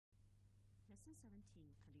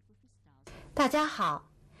大家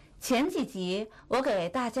好，前几集我给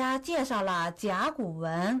大家介绍了甲骨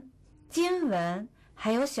文、金文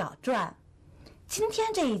还有小篆。今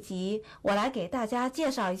天这一集我来给大家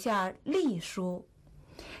介绍一下隶书。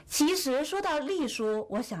其实说到隶书，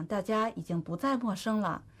我想大家已经不再陌生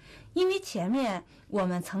了，因为前面我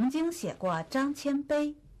们曾经写过张骞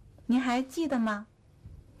碑，您还记得吗？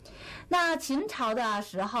那秦朝的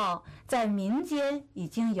时候，在民间已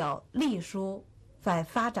经有隶书在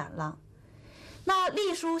发展了。那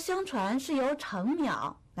隶书相传是由程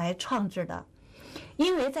邈来创制的，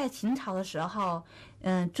因为在秦朝的时候，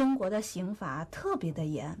中国的刑罚特别的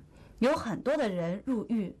严，有很多的人入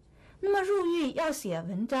狱。那么入狱要写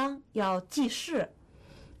文章，要记事。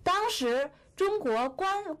当时中国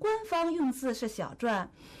官方用字是小篆，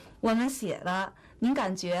我们写了，您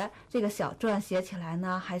感觉这个小篆写起来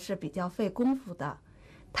呢，还是比较费功夫的。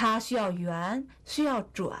它需要圆，需要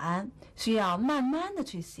转，需要慢慢的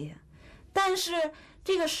去写。但是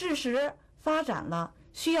这个事实发展了，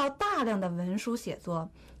需要大量的文书写作，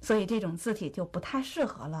所以这种字体就不太适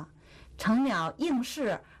合了。程邈应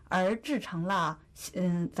试而制成了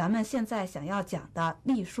咱们现在想要讲的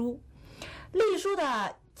隶书。隶书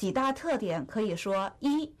的几大特点可以说：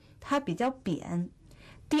一，它比较扁；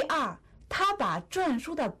第二，它把篆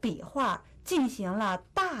书的笔画进行了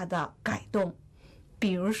大的改动，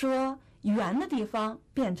比如说圆的地方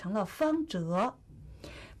变成了方折，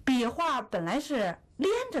笔画本来是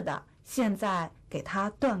连着的，现在给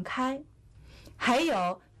它断开，还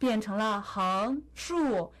有变成了横、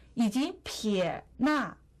竖以及撇、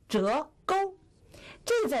捺、折、钩，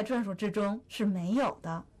这在篆书之中是没有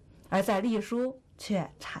的，而在隶书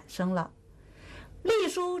却产生了。隶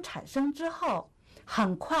书产生之后，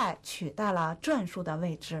很快取代了篆书的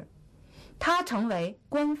位置，它成为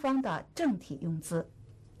官方的正体用字。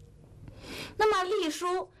那么隶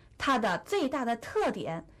书它的最大的特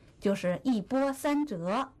点就是一波三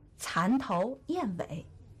折，蚕头燕尾。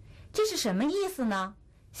这是什么意思呢？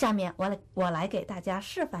下面我来给大家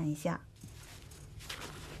示范一下。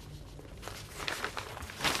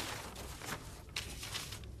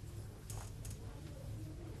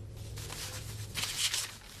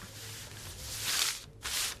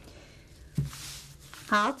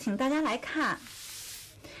好，请大家来看，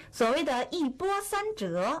所谓的一波三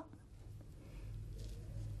折，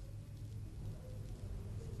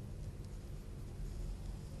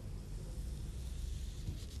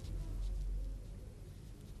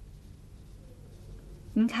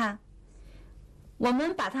您看，我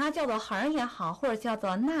们把它叫做横也好，或者叫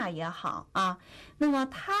做捺也好啊，那么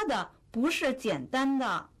它的不是简单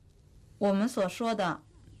的我们所说的，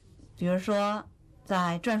比如说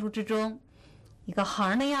在篆书之中一个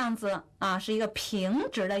横的样子啊，是一个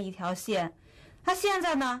平直的一条线，它现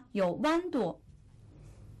在呢有弯度，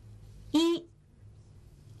一、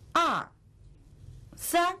二、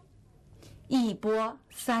三，一波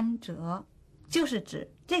三折，就是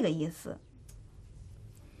指这个意思。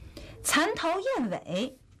蚕头燕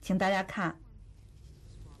尾，请大家看，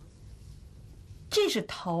这是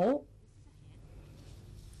头，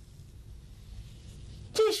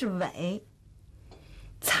这是尾。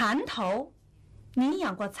蚕头，您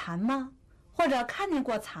养过蚕吗？或者看见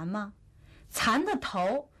过蚕吗？蚕的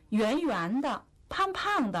头圆圆的、胖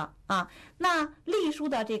胖的啊。那隶书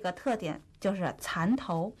的这个特点就是蚕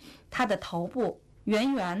头，它的头部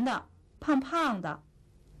圆圆的、胖胖的。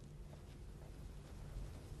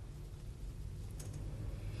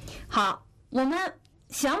好，我们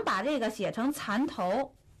想把这个写成蚕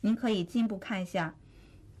头，您可以进一步看一下，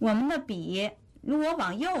我们的笔如果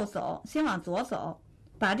往右走，先往左走，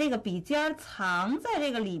把这个笔尖藏在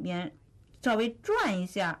这个里面，稍微转一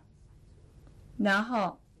下，然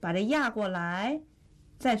后把这压过来，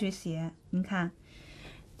再去写。您看，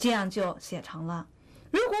这样就写成了。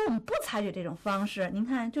如果我们不采取这种方式，您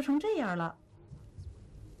看就成这样了。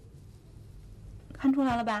看出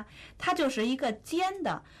来了吧？它就是一个尖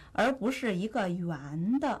的，而不是一个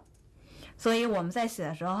圆的。所以我们在写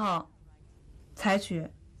的时候，采取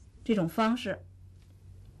这种方式，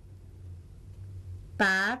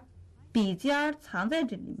把笔尖藏在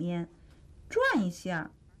这里面，转一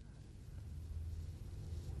下。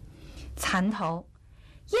蚕头，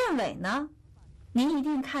燕尾呢？您一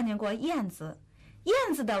定看见过燕子，燕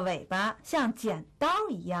子的尾巴像剪刀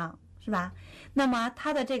一样，是吧？那么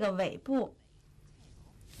它的这个尾部，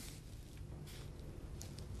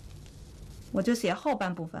我就写后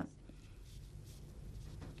半部分，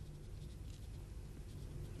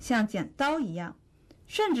像剪刀一样，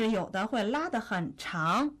甚至有的会拉得很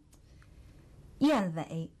长。燕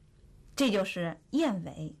尾，这就是燕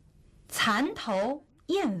尾。蚕头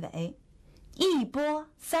燕尾，一波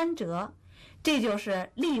三折，这就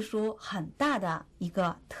是隶书很大的一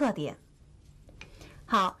个特点。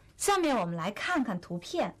好，下面我们来看看图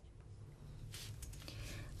片。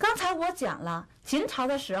刚才我讲了，秦朝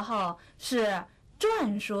的时候是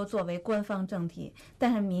篆书作为官方政体，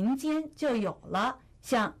但是民间就有了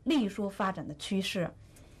向隶书发展的趋势。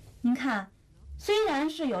您看，虽然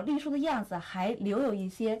是有隶书的样子，还留有一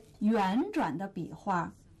些圆转的笔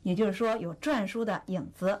画，也就是说有篆书的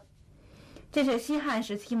影子。这是西汉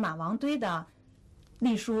时期马王堆的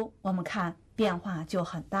隶书，我们看变化就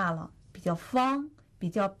很大了，比较方，比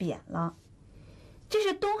较扁了。这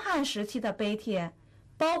是东汉时期的碑帖，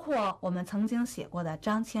包括我们曾经写过的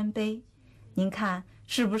张骞碑，您看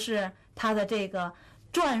是不是它的这个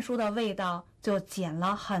篆书的味道就减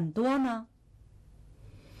了很多呢？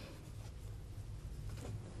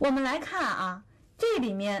我们来看啊，这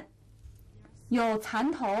里面有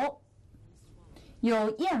蚕头，有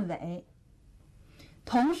燕尾，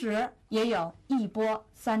同时也有一波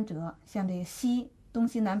三折，像这个东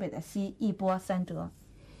西南北的西，一波三折。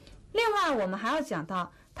另外我们还要讲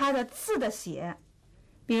到它的字的写，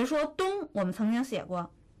比如说东，我们曾经写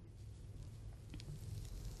过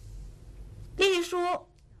隶书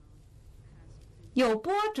有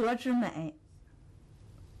波折之美。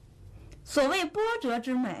所谓波折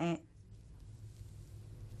之美，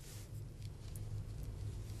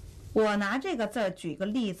我拿这个字举个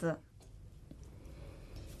例子，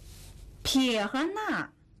撇和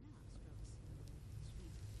捺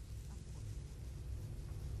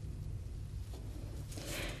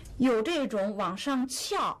有这种往上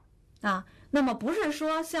翘啊，那么不是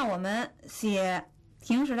说像我们写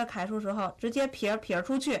平时的楷书时候直接撇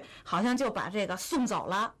出去，好像就把这个送走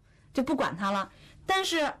了，就不管它了。但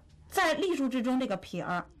是在隶书之中，这个撇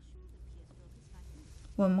儿，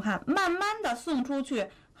我们看慢慢的送出去，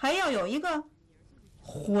还要有一个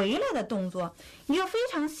回来的动作，一个非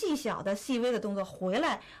常细小的细微的动作，回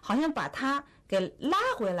来好像把它给拉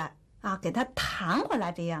回来啊，给它弹回来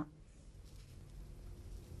这样。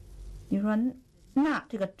你说捺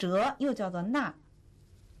这个折又叫做捺，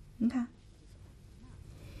你看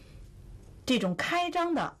这种开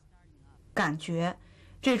张的感觉，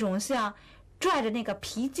这种像拽着那个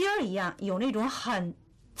皮筋儿一样，有那种很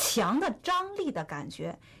强的张力的感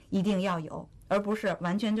觉，一定要有，而不是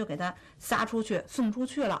完全就给它撒出去送出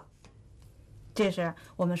去了。这是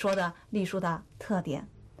我们说的隶书的特点。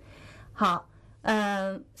好，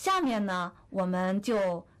下面呢我们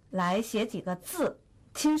就来写几个字，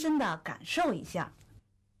亲身的感受一下。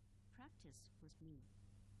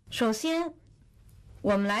首先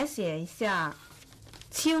我们来写一下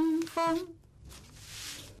清风，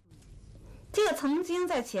这个曾经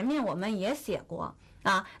在前面我们也写过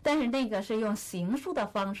啊，但是那个是用行书的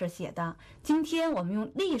方式写的，今天我们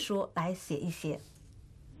用隶书来写一写。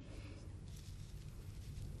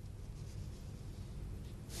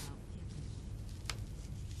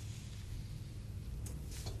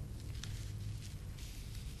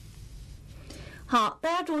好，大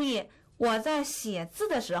家注意，我在写字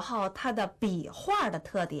的时候，它的笔画的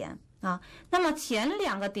特点啊，那么前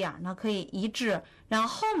两个点呢可以一致，然后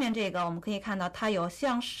后面这个我们可以看到它有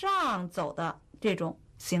向上走的这种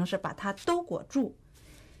形式，把它都裹住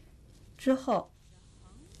之后，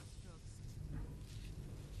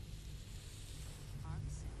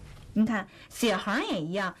你看写横也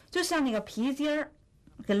一样，就像那个皮筋儿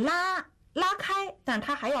给拉开，但是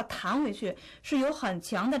它还要弹回去，是有很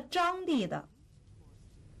强的张力的。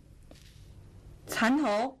蚕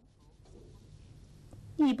头，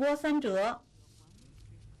一波三折，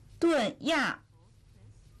顿压，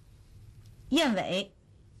燕尾，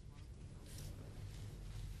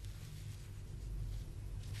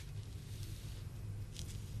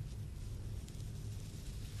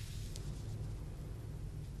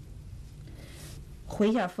回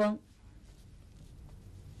一下风。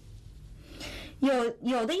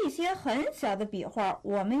有的一些很小的笔画，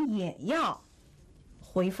我们也要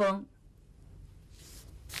回风。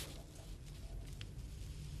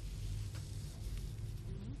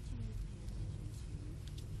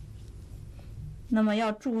那么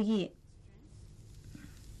要注意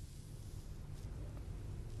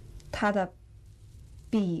它的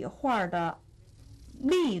笔画的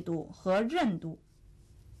力度和韧度。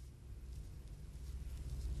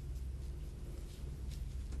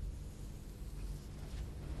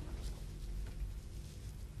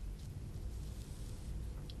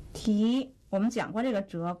题我们讲过，这个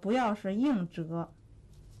折不要是硬折。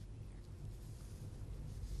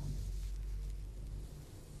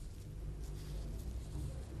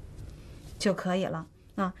就可以了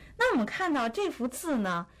啊。那我们看到这幅字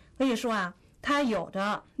呢，可以说啊，它有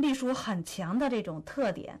着隶书很强的这种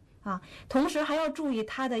特点啊，同时还要注意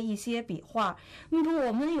它的一些笔画。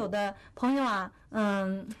我们有的朋友啊，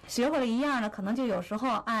学会了一样呢，可能就有时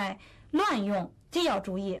候爱乱用，这要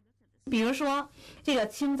注意。比如说这个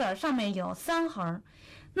青字上面有3横，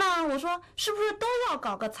那我说是不是都要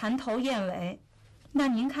搞个蚕头燕尾？那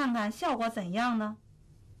您看看效果怎样呢？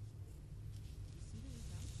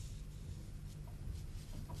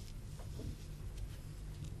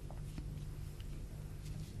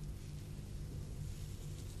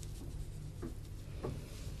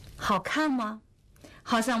好看吗？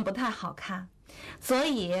好像不太好看。所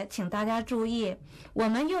以请大家注意，我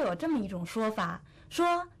们又有这么一种说法，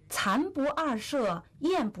说蚕不二色，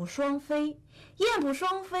燕不双飞。燕不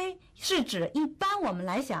双飞是指一般我们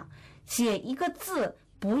来想，写一个字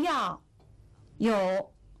不要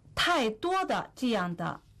有太多的这样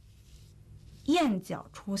的燕角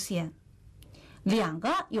出现，2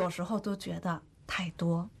个有时候都觉得太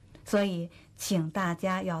多，所以请大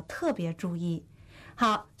家要特别注意。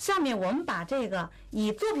好，下面我们把这个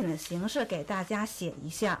以作品的形式给大家写一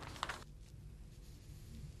下。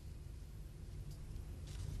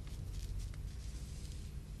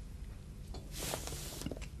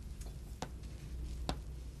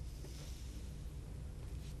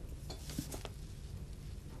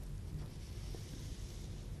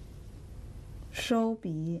收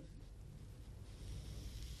笔，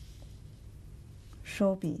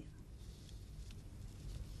收笔。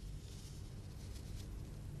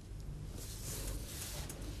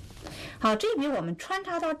好，这笔我们穿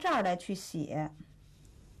插到这儿来去写，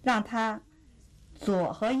让它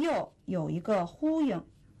左和右有一个呼应，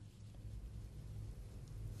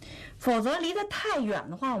否则离得太远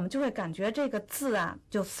的话，我们就会感觉这个字啊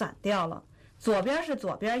就散掉了，左边是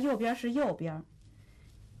左边，右边是右边。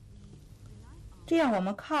这样我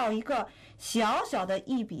们靠一个小小的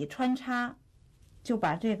一笔穿插，就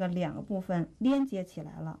把这个2个部分连接起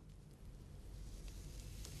来了。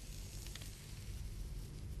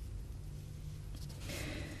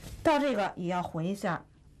到这个也要回一下，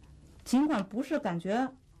尽管不是感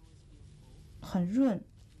觉很润，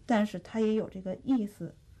但是它也有这个意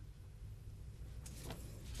思。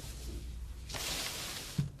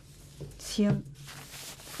清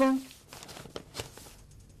风，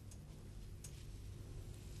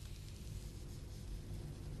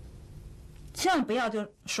千万不要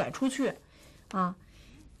就甩出去啊！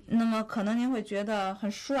那么可能您会觉得很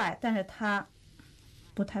帅，但是它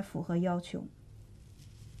不太符合要求。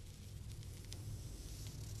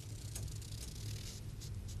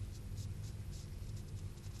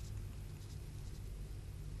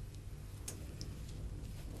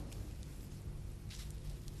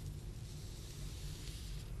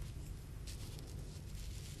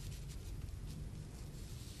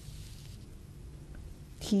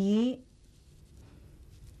提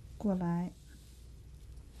过来，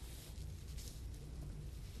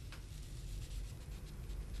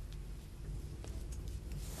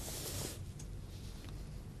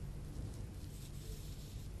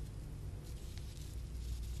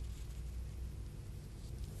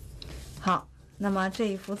好，那么这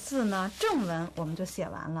一幅字呢，正文我们就写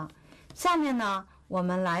完了。下面呢，我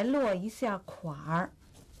们来落一下款儿。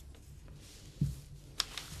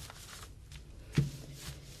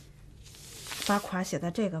把款写在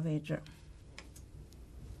这个位置。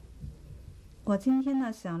我今天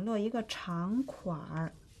呢想落一个长款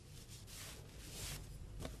儿，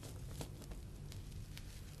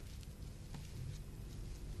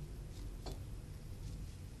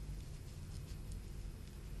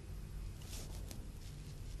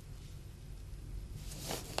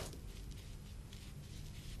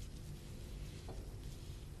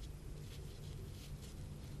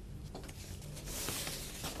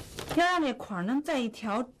要让这款呢在一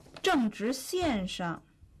条正直线上。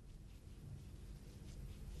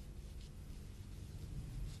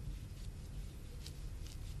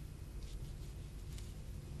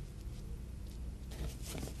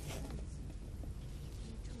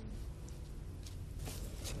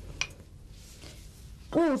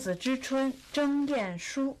戊子之春争艳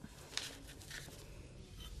书。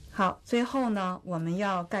好，最后呢，我们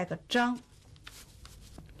要盖个章。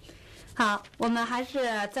好，我们还是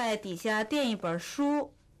在底下垫一本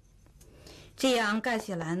书，这样盖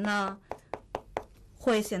起来呢，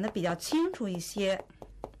会显得比较清楚一些。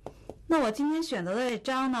那我今天选择的这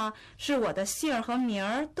章呢，是我的姓儿和名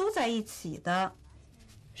儿都在一起的，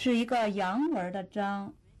是一个洋文的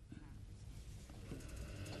章。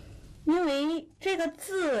因为这个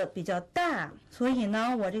字比较大，所以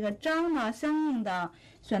呢，我这个章呢，相应的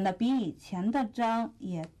选的比以前的章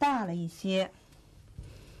也大了一些。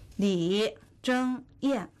李争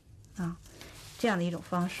艳啊，这样的一种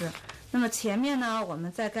方式。那么前面呢，我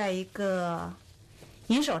们再盖一个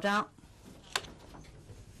银手章，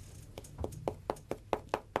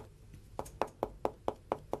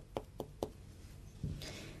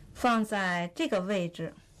放在这个位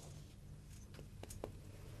置。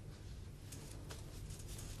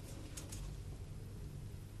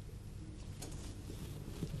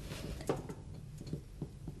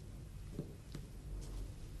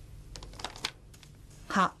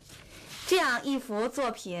好，这样一幅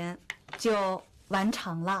作品就完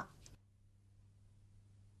成了。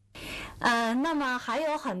那么还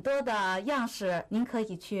有很多的样式您可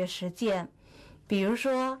以去实践，比如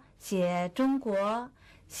说写中国、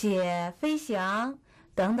写飞翔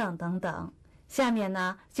等等等等。下面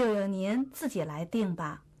呢就由您自己来定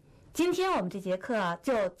吧。今天我们这节课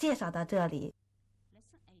就介绍到这里。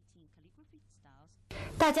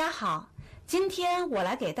大家好，今天我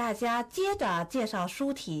来给大家接着介绍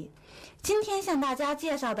书体。今天向大家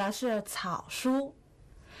介绍的是草书。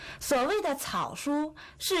所谓的草书，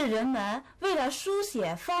是人们为了书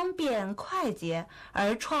写方便快捷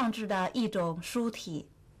而创制的一种书体。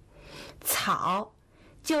草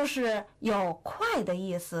就是有快的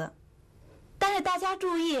意思，但是大家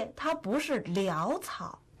注意，它不是潦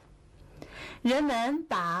草。人们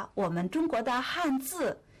把我们中国的汉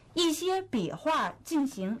字一些笔画进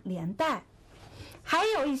行连带，还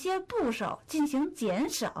有一些部首进行简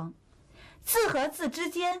省，字和字之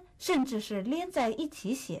间甚至是连在一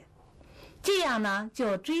起写，这样呢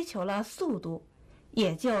就追求了速度，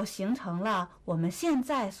也就形成了我们现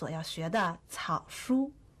在所要学的草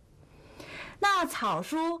书。那草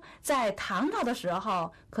书在唐朝的时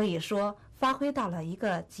候可以说发挥到了一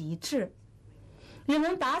个极致，人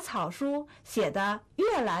们把草书写得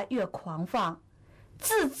越来越狂放，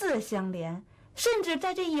字字相连，甚至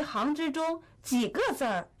在这一行之中几个字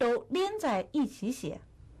儿都连在一起写，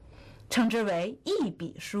称之为一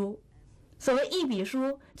笔书。所谓一笔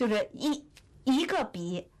书，就是一个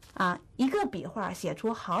笔一个笔画写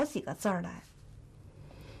出好几个字儿来。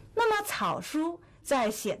那么草书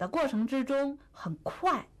在写的过程之中很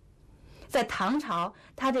快，在唐朝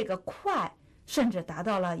它这个快甚至达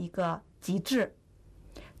到了一个极致，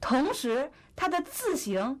同时它的字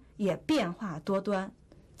形也变化多端，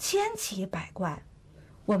千奇百怪，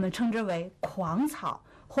我们称之为狂草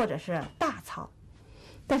或者是大草。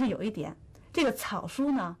但是有一点，这个草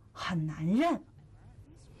书呢很难认。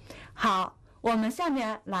好，我们下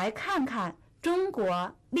面来看看中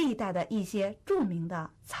国历代的一些著名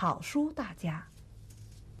的草书大家。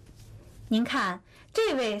您看，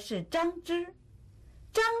这位是张芝，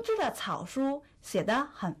张芝的草书写得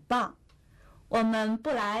很棒。我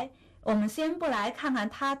们先不来看看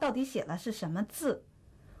他到底写的是什么字，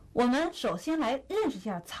我们首先来认识一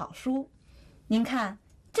下草书。您看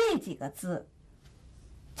这几个字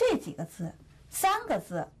，3个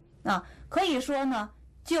字可以说呢，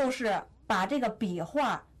就是把这个笔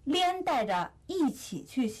画连带着一起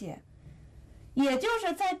去写，也就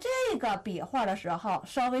是在这个笔画的时候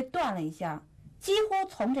稍微断了一下，几乎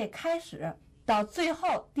从这开始到最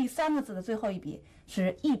后第3个字的最后一笔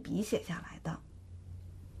是一笔写下来的。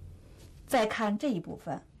再看这一部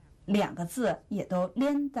分，2个字也都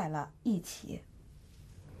连在了一起，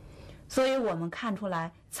所以我们看出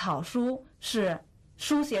来草书是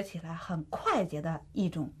书写起来很快捷的一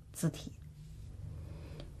种字体。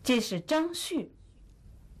这是张旭，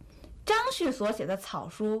张旭所写的草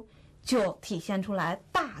书就体现出来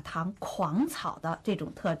大唐狂草的这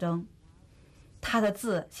种特征，他的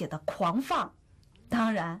字写得狂放，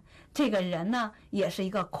当然这个人呢也是一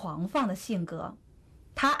个狂放的性格，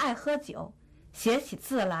他爱喝酒，写起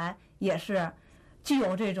字来也是具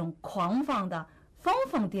有这种狂放的疯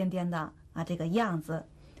疯癫癫的这个样子，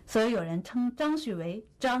所以有人称张旭为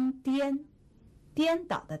张颠，颠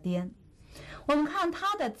倒的颠。我们看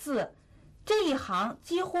他的字，这一行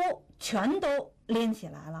几乎全都连起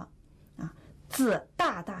来了字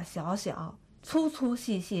大大小小，粗粗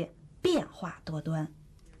细细，变化多端。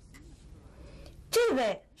这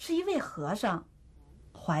位是一位和尚，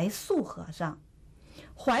怀素和尚。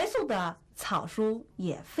怀素的草书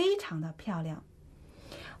也非常的漂亮。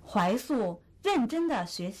怀素认真的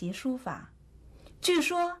学习书法，据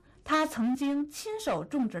说他曾经亲手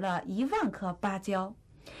种植了1万棵芭蕉，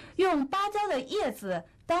用芭蕉的叶子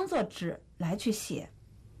当作纸来去写，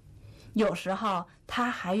有时候他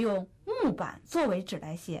还用木板作为纸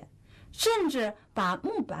来写，甚至把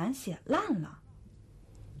木板写烂了。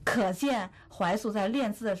可见怀素在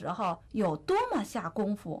练字的时候有多么下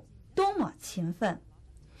功夫，多么勤奋。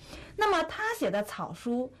那么他写的草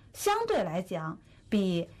书相对来讲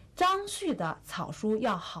比张旭的草书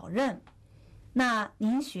要好认，那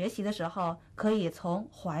您学习的时候可以从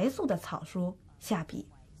怀素的草书下笔。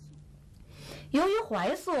由于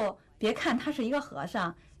怀素别看他是一个和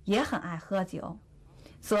尚，也很爱喝酒，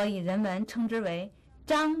所以人们称之为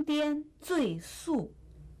张颠醉素。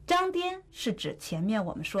张颠是指前面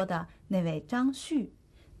我们说的那位张旭，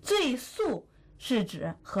醉素是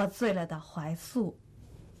指喝醉了的怀素。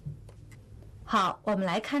好，我们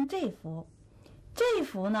来看这幅。这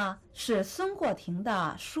幅呢是孙过庭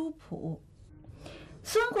的书谱。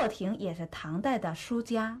孙过庭也是唐代的书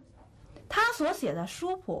家，他所写的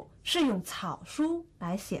书谱是用草书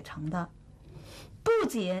来写成的，不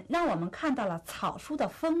仅让我们看到了草书的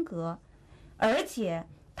风格，而且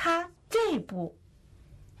他这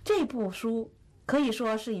部书可以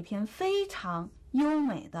说是一篇非常优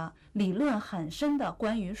美的、理论很深的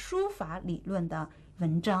关于书法理论的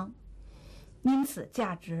文章，因此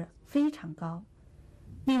价值非常高。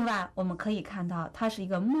另外我们可以看到它是一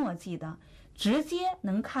个墨迹的，直接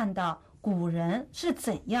能看到古人是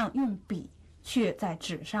怎样用笔去在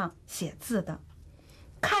纸上写字的。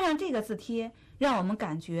看上这个字帖，让我们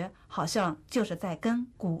感觉好像就是在跟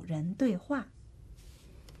古人对话。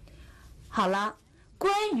好了，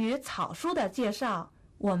关于草书的介绍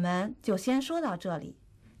我们就先说到这里，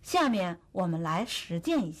下面我们来实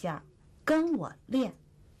践一下，跟我练。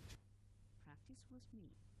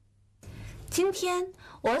今天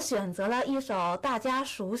我选择了一首大家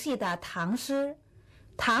熟悉的唐诗，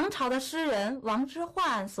唐朝的诗人王之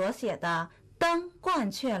涣所写的《登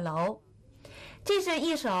鹳雀楼》。这是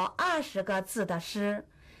一首20个字的诗，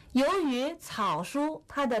由于草书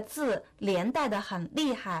它的字连带的很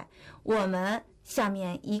厉害，我们下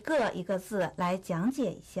面一个一个字来讲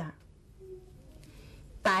解一下。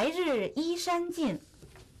白日依山尽，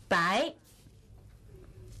白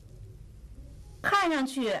看上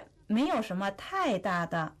去没有什么太大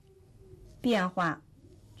的变化，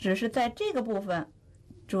只是在这个部分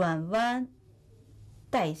转弯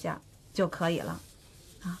带一下就可以了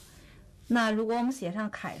啊。那如果我们写上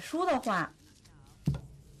楷书的话，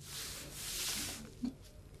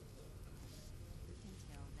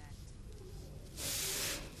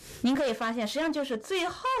您可以发现实际上就是最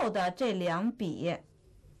后的这2笔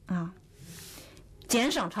啊，减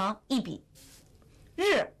省成1笔。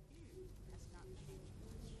日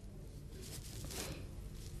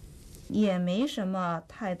也没什么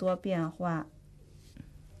太多变化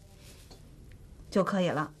就可以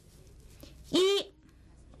了。一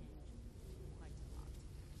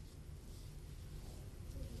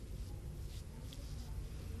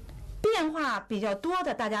变化比较多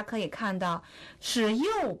的，大家可以看到是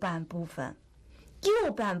右半部分，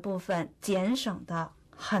右半部分减省的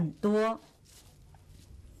很多。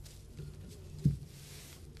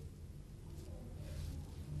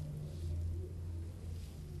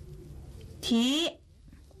提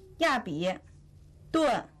压笔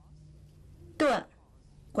顿顿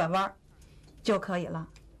拐弯就可以了。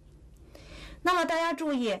那么大家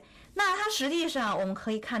注意，那它实际上我们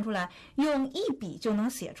可以看出来，用1笔就能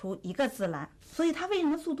写出1个字来，所以它为什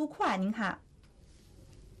么速度快？您看，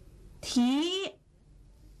提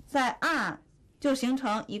再按就形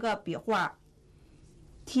成一个笔画，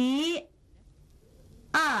提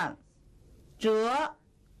按折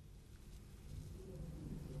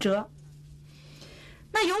折。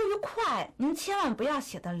那由于快，您千万不要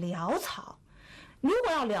写的潦草，如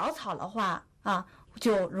果要潦草的话啊，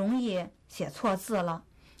就容易写错字了。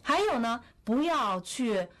还有呢，不要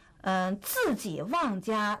去自己妄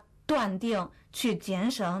加断定去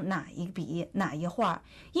减省哪一笔哪一画，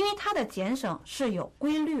因为它的减省是有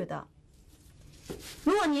规律的。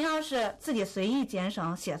如果您要是自己随意减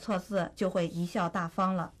省，写错字就会贻笑大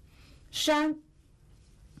方了。山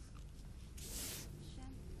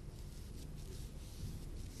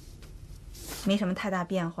没什么太大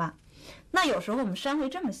变化，那有时候我们山会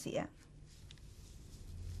这么写，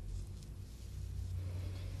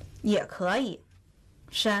也可以。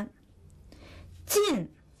山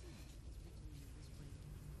尽，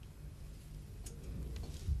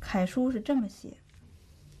楷书是这么写。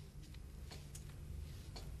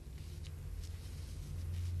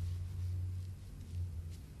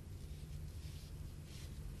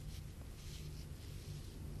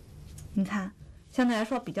你看，相对来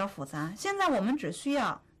说比较复杂。现在我们只需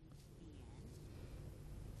要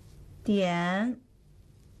点、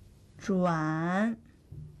转、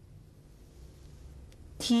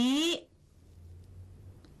提、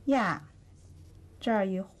压，这儿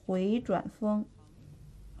一回转锋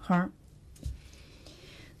横。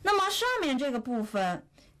那么上面这个部分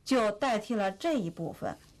就代替了这一部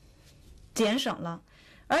分，减省了，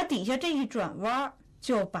而底下这一转弯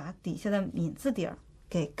就把底下的抿字底儿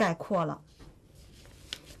给概括了。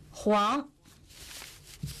黄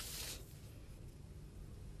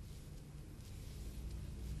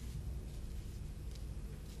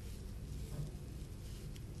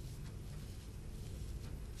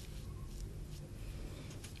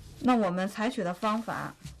那我们采取的方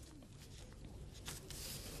法，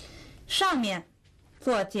上面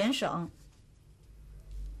做减省，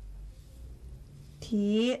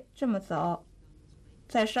提这么走，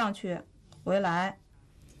再上去回来，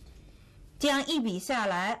这样一笔下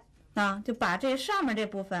来啊，就把这上面这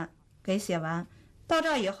部分给写完。到这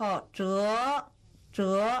儿以后，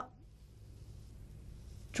折、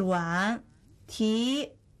转、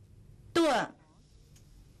提、顿、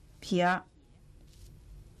撇、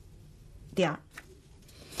点儿。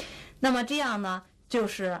那么这样呢，就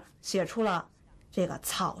是写出了这个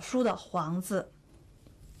草书的黄字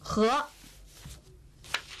和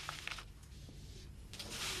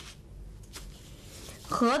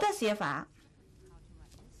的写法。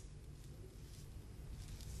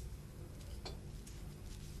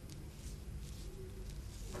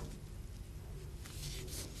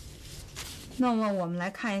那么我们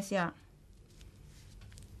来看一下，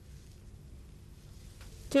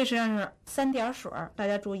这实际上是3点水，大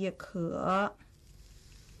家注意可。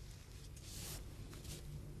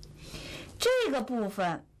这个部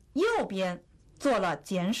分右边做了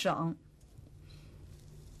减省，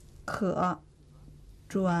可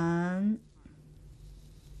转，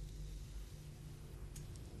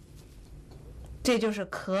这就是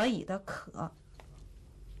可以的可。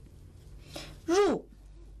入，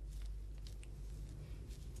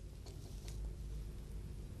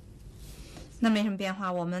那没什么变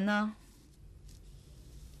化，我们呢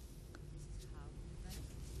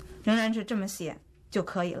仍然是这么写就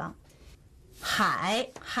可以了。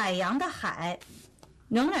海，海洋的海，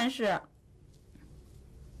仍然是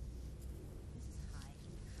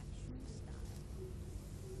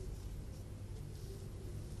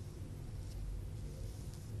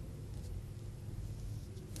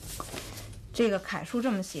这个楷书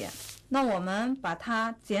这么写。那我们把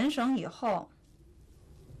它减省以后，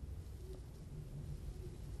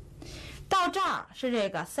到这儿是这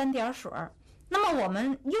个3点水。那么我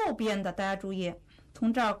们右边的，大家注意，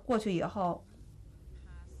从这儿过去以后，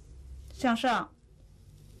向上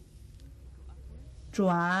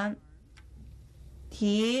转、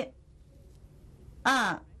提、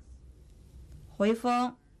按、回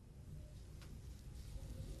风。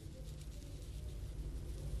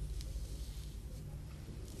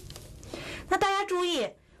那大家注意，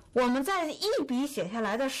我们在一笔写下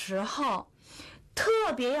来的时候，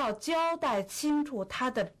特别要交代清楚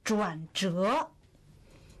它的转折。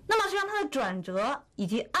那么实际上它的转折以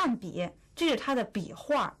及按笔，这是它的笔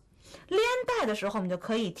画。连带的时候我们就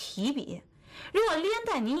可以提笔，如果连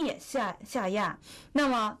带您也下压，那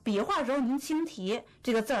么笔画的时候您轻提，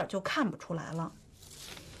这个字儿就看不出来了。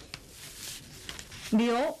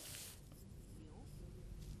留，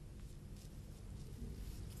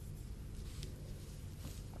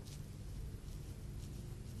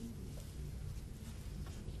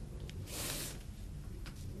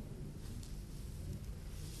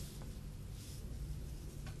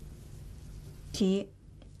提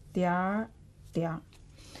点儿点儿，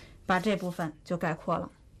把这部分就概括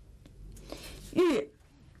了。玉，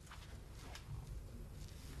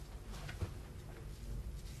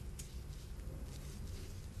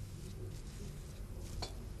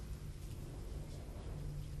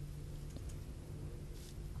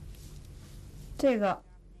这个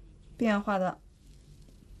变化的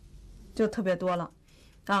就特别多了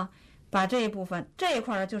啊！把这一部分这一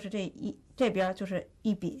块儿就是这边就是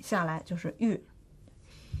一笔下来就是玉。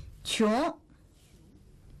穷，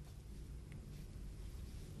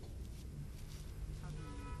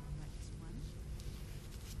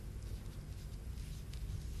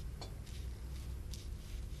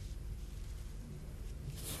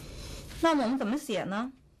那么我们怎么写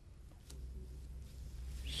呢？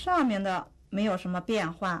上面的没有什么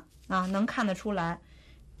变化啊，能看得出来。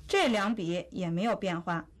这2笔也没有变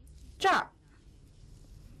化。这儿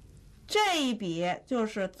这一笔就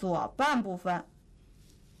是左半部分，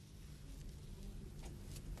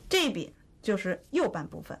这一笔就是右半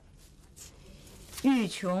部分。欲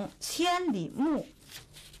穷千里目，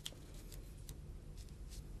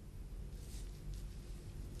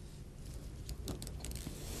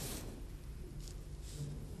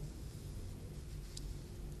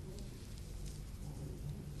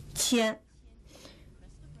千，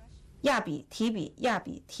压笔提笔，压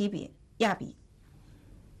笔提笔，压笔。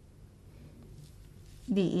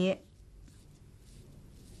里，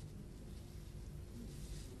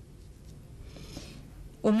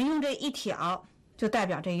我们用这一条就代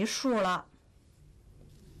表这一竖了，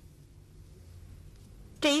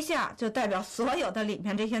这一下就代表所有的里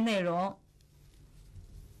面这些内容。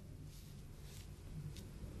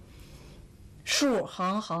竖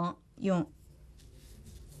横横用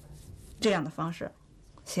这样的方式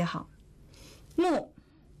写好。目，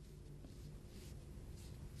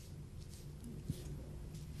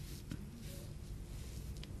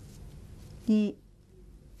一、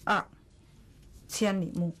二，千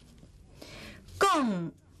里目。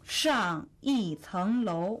更上一层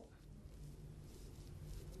楼。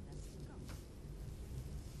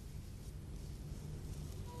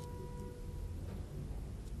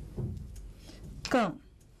更，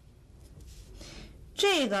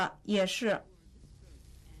这个也是，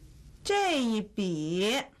这一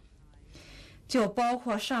笔就包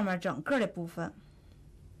括上面整个的部分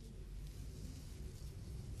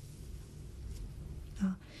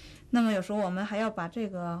啊。那么有时候我们还要把这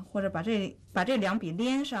个或者把这两笔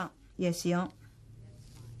连上也行，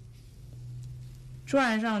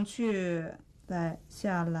转上去再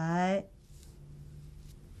下来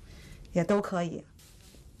也都可以。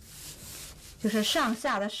就是上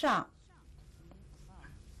下的上，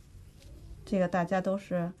这个大家都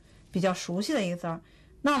是比较熟悉的一个字儿。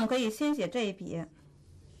那我们可以先写这一笔，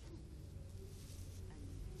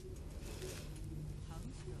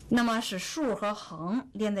那么使竖和横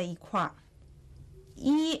连在一块儿，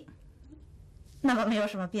一，那么没有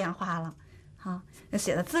什么变化了，好，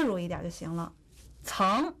写的自如一点就行了。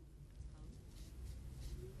层，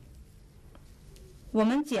我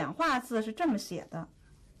们简化字是这么写的。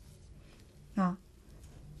啊，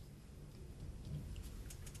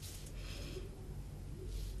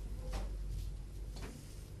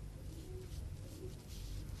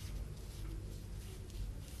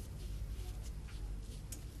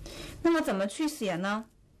那么怎么去写呢？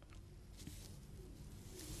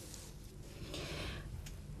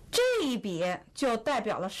这一笔就代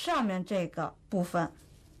表了上面这个部分。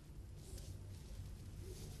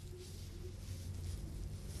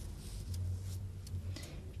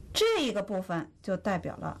这一个部分就代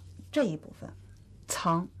表了这一部分。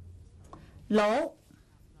层，楼，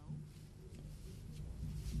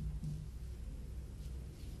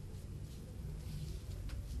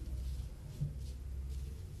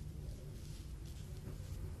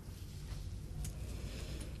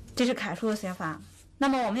这是楷书的写法。那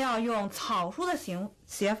么我们要用草书的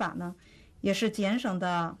写法呢，也是节省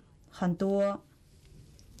的很多。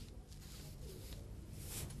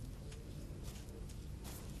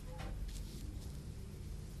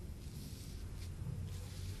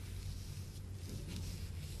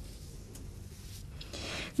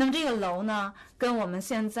那么这个楼呢，跟我们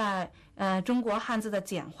现在中国汉字的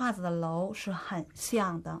简化字的楼是很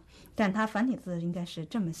像的，但它繁体字应该是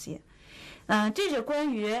这么写。这是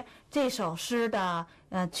关于这首诗的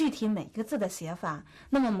具体每个字的写法。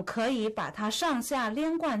那么我们可以把它上下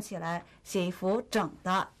连贯起来，写一幅整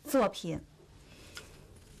的作品。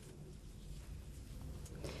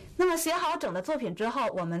那么写好整的作品之后，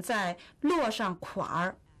我们再落上款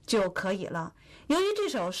儿就可以了。由于这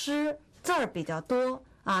首诗字儿比较多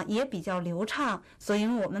啊，也比较流畅，所以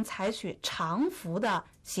我们采取长幅的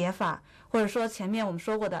写法，或者说前面我们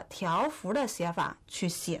说过的条幅的写法去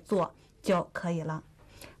写作就可以了。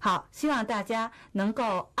好，希望大家能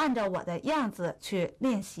够按照我的样子去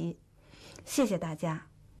练习。谢谢大家。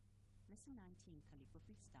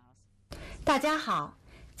大家好，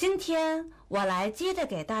今天我来接着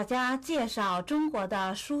给大家介绍中国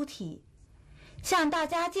的书体。向大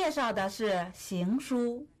家介绍的是行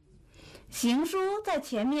书。行书在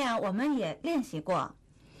前面我们也练习过，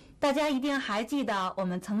大家一定还记得我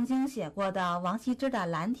们曾经写过的王羲之的《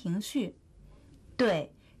兰亭序》。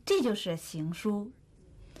对，这就是行书。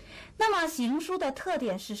那么行书的特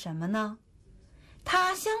点是什么呢？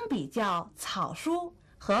它相比较草书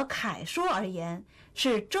和楷书而言，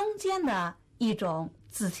是中间的一种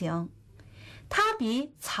字形。它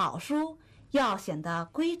比草书要显得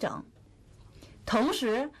规整，同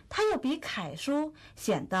时它又比楷书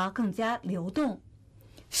显得更加流动，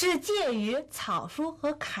是介于草书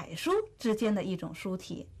和楷书之间的一种书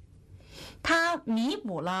体。它弥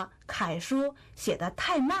补了楷书写得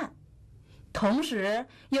太慢，同时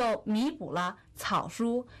又弥补了草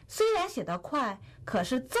书虽然写得快，可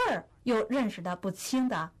是字儿又认识得不清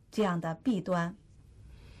的这样的弊端。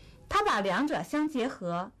它把两者相结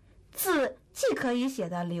合，字既可以写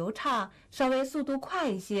得流畅，稍微速度快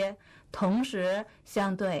一些，同时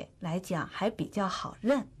相对来讲还比较好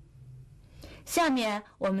认。下面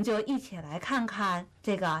我们就一起来看看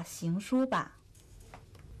这个行书吧。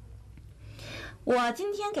我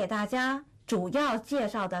今天给大家主要介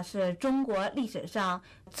绍的是中国历史上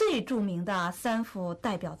最著名的3幅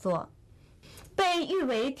代表作。被誉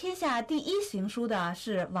为天下第一行书的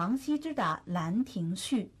是王羲之的《兰亭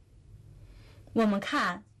序》。我们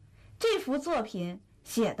看这幅作品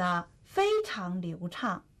写得非常流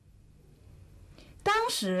畅。当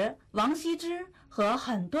时王羲之和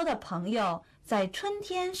很多的朋友在春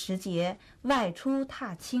天时节外出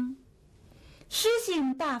踏青，诗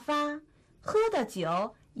兴大发，喝的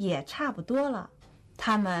酒也差不多了，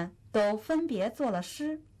他们都分别作了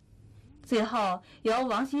诗，最后由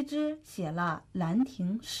王羲之写了《兰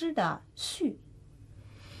亭诗》的序。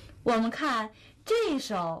我们看这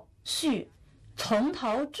首序从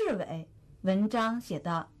头至尾，文章写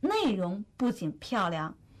的内容不仅漂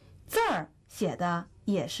亮，字儿写的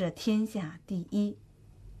也是天下第一。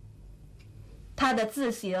他的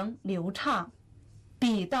字形流畅，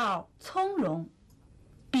笔道从容，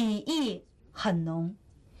笔意很浓。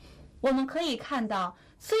我们可以看到，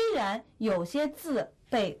虽然有些字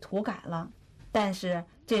被涂改了，但是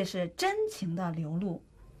这是真情的流露，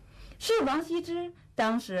是王羲之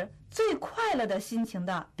当时最快乐的心情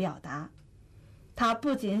的表达。他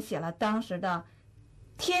不仅写了当时的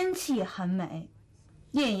天气很美，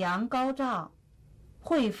艳阳高照，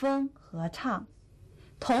惠风和畅，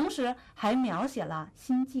同时还描写了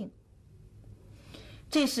心境。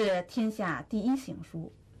这是天下第一行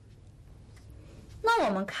书。那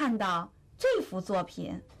我们看到这幅作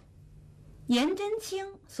品，颜真卿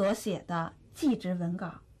所写的祭侄文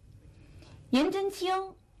稿。颜真卿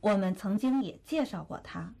我们曾经也介绍过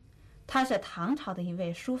他，他是唐朝的一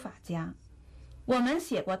位书法家，我们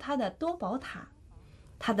写过他的多宝塔。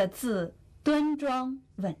他的字端庄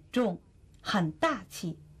稳重，很大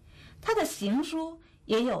气，他的行书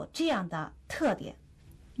也有这样的特点，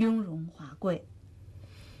雍容华贵。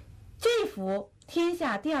这幅天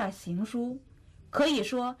下第二行书可以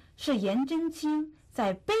说是颜真卿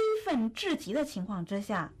在悲愤至极的情况之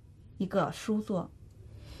下一个书作，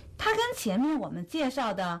它跟前面我们介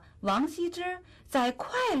绍的王羲之在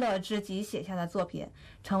快乐之极写下的作品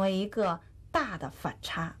成为一个大的反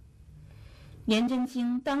差。颜真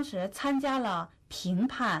卿当时参加了平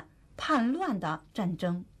叛叛乱的战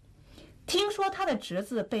争，听说他的侄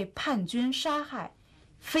子被叛军杀害，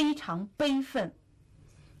非常悲愤，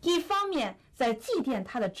一方面在祭奠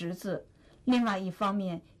他的侄子，另外一方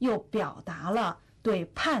面又表达了对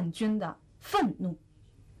叛军的愤怒。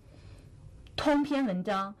通篇文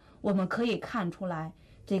章我们可以看出来，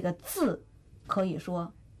这个字可以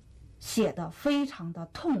说写得非常的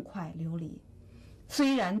痛快流离，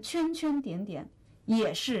虽然圈圈点点，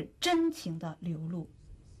也是真情的流露。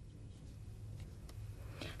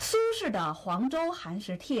苏轼的《黄州寒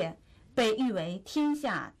食帖》被誉为天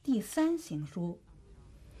下第三行书，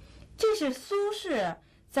这是苏轼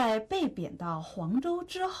在被贬到黄州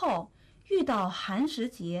之后遇到寒食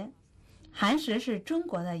节。寒食是中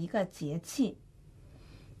国的一个节气，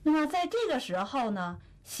那么在这个时候呢，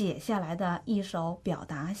写下来的一首表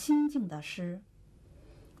达心境的诗。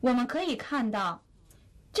我们可以看到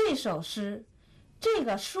这首诗，这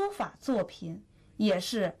个书法作品也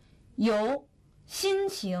是由心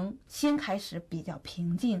情先开始比较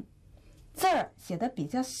平静，字儿写的比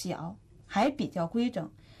较小，还比较规整，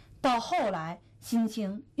到后来心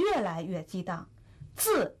情越来越激荡，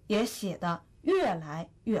字也写得越来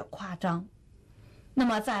越夸张。那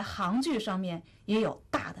么在行距上面也有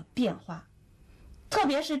大的变化，特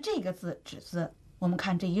别是这个字指字，我们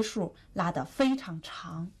看这一竖拉得非常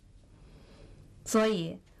长，所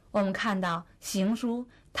以我们看到行书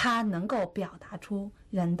它能够表达出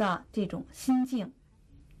人的这种心境，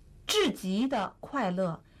至极的快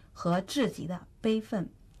乐和至极的悲愤。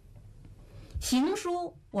行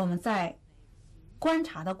书我们在观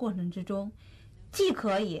察的过程之中，既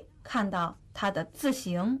可以看到它的字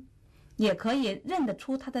形，也可以认得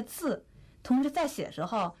出它的字，同时在写的时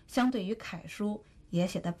候相对于楷书也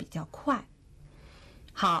写得比较快。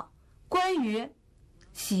好，关于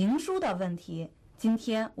行书的问题，今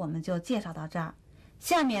天我们就介绍到这儿，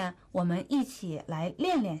下面我们一起来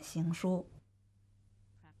练练行书。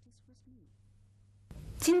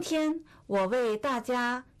今天我为大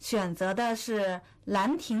家选择的是《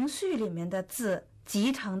兰亭序》里面的字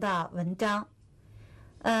集成的文章。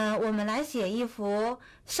我们来写一幅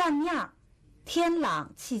扇面儿，天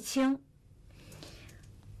朗气清。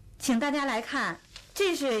请大家来看，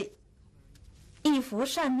这是一幅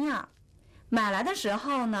扇面儿，买来的时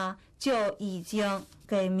候呢，就已经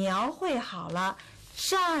给描绘好了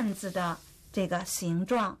扇子的这个形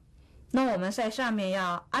状。那我们在上面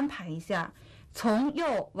要安排一下，从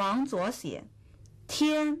右往左写，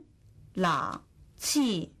天朗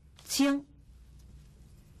气清。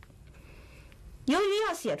由于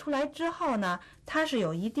要写出来之后呢，它是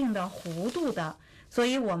有一定的弧度的，所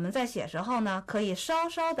以我们在写时候呢，可以稍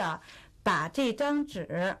稍的把这张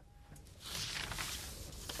纸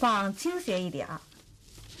放倾斜一点儿。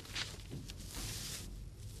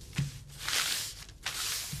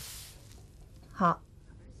好，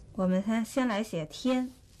我们先来写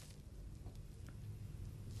天。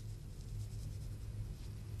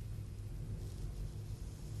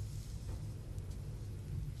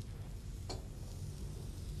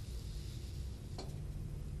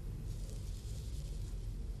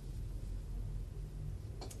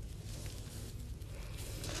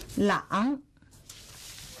朗，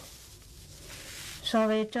稍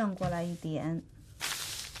微正过来一点，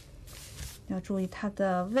要注意它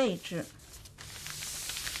的位置。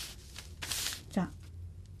这样，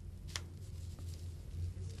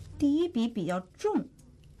第一笔比较重。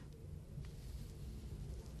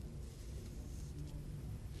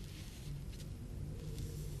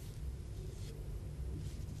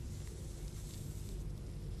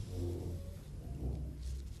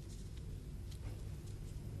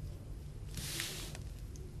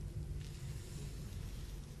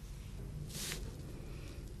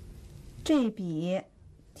这笔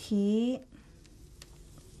提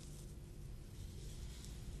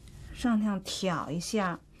上向挑一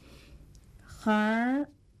下，横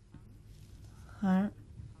横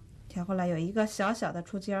挑过来，有一个小小的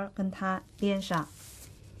出尖，跟它连上。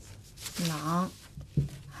朗，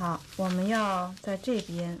好，我们要在这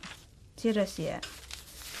边接着写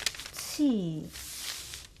气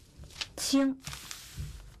清，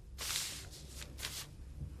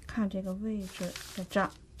看这个位置在这儿。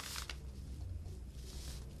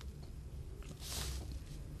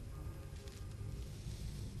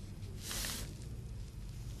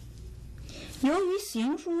由于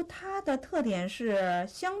行书它的特点是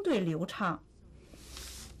相对流畅，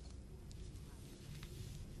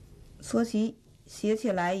所以写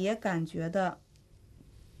起来也感觉的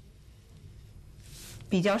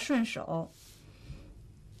比较顺手。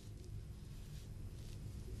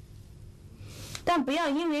但不要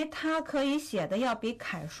因为它可以写的要比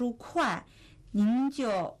楷书快，您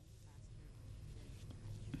就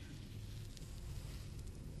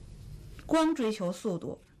光追求速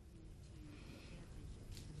度。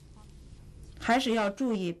还是要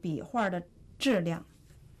注意笔画的质量。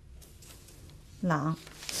朗，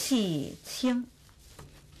气清，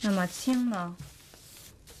那么清呢，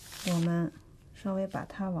我们稍微把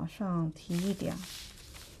它往上提一点，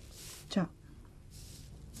这样。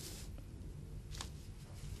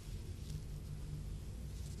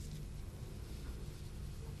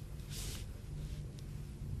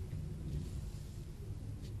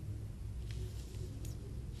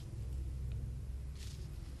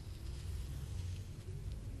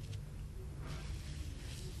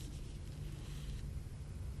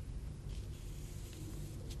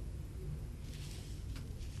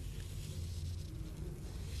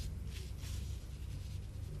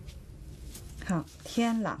好，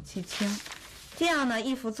天朗气清，这样呢，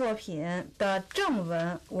一幅作品的正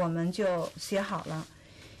文我们就写好了，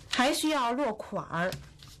还需要落款儿。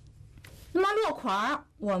那么落款儿，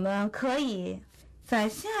我们可以在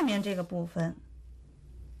下面这个部分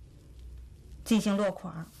进行落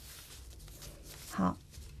款儿。好，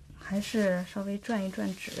还是稍微转一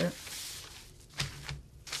转纸。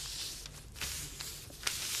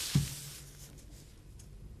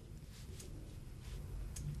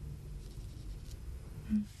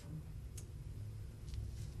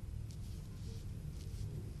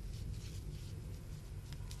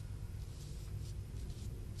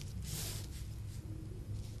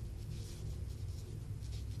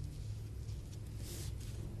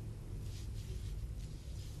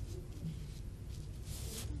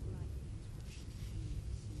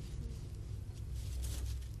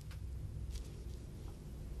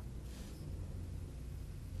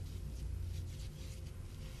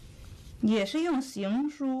也是用行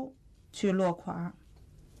书去落款儿。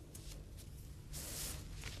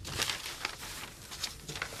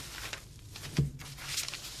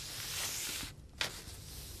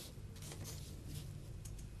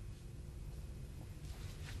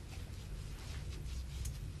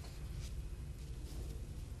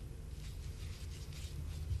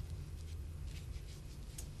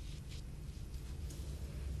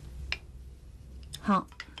好。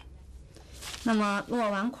那么落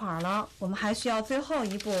完款了，我们还需要最后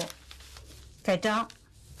一步盖章。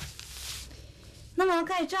那么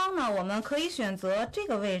盖章呢，我们可以选择这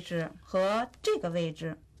个位置和这个位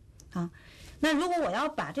置啊。那如果我要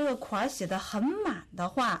把这个款写得很满的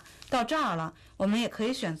话，到这儿了，我们也可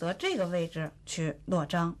以选择这个位置去落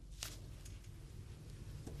章。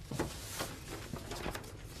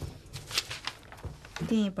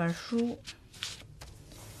订一本书。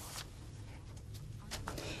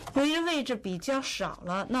由于位置比较少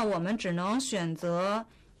了，那我们只能选择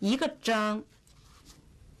一个章。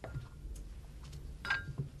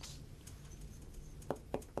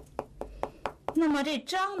那么这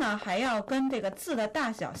章呢，还要跟这个字的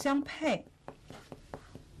大小相配。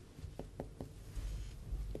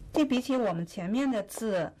这比起我们前面的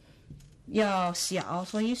字要小，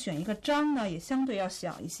所以选一个章呢，也相对要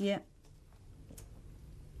小一些。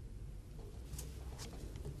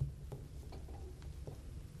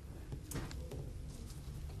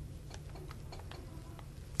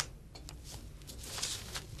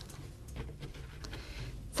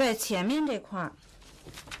在前面这块儿，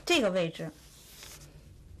这个位置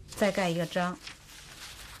再盖一个章。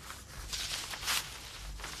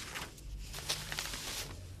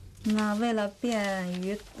那为了便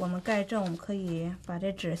于我们盖正，我们可以把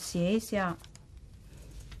这纸斜一下，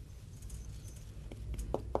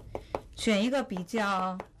选一个比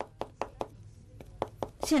较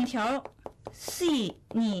线条细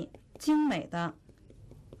腻精美的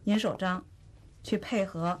银手章，去配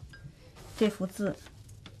合这幅字。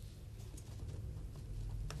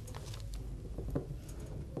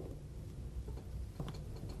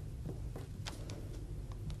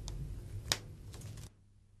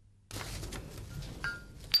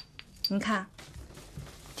你看，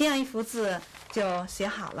这样一幅字就写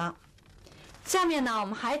好了。下面呢，我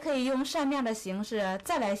们还可以用扇面的形式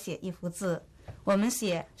再来写一幅字。我们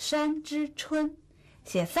写山之春，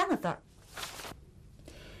写3个字儿。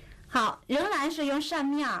好，仍然是用扇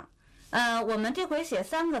面。我们这回写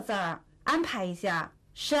3个字儿，安排一下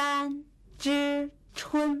山之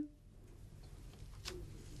春。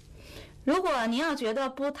如果您要觉得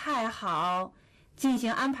不太好进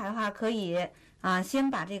行安排的话，可以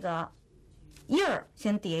先把这个印儿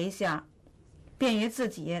先叠一下，便于自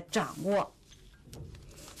己掌握。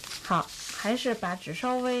好，还是把纸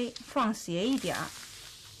稍微放斜一点儿。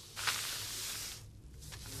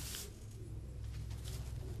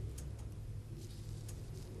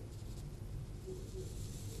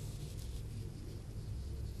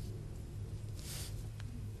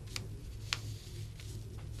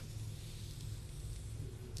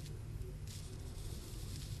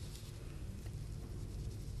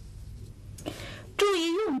注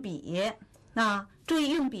意用笔，注意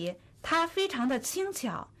用笔，它非常的轻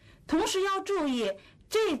巧，同时要注意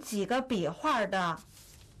这几个笔画的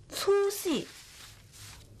粗细、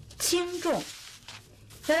轻重，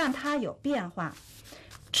要让它有变化。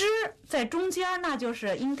之在中间，那就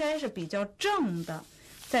是应该是比较正的，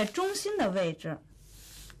在中心的位置，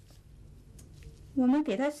我们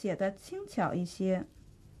给它写的轻巧一些。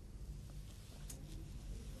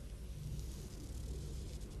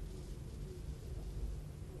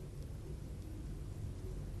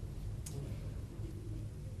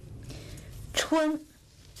春，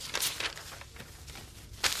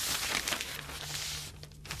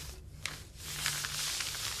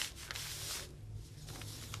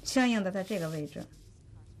相应的在这个位置。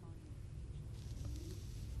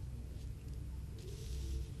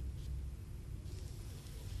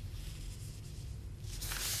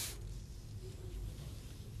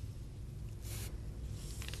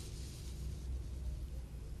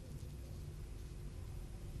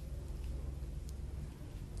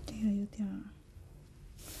这个有点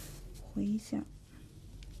回一下。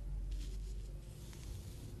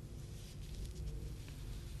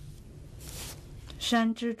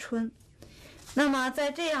山之春。那么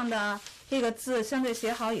在这样的这个字相对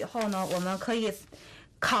写好以后呢，我们可以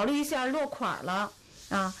考虑一下落款了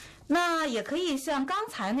那也可以像刚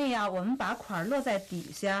才那样，我们把款落在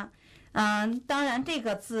底下。当然这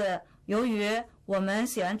个字由于我们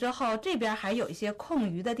写完之后这边还有一些空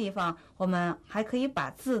余的地方，我们还可以把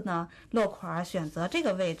字呢落款选择这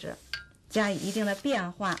个位置，加以一定的变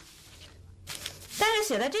化。但是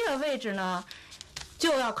写在这个位置呢，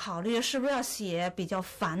就要考虑是不是要写比较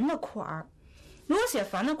繁的款儿。如果写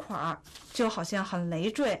繁的款儿，就好像很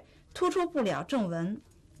累赘，突出不了正文，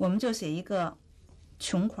我们就写一个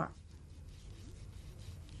穷款儿。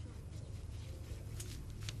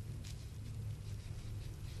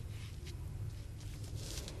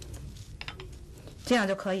这样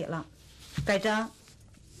就可以了。盖章。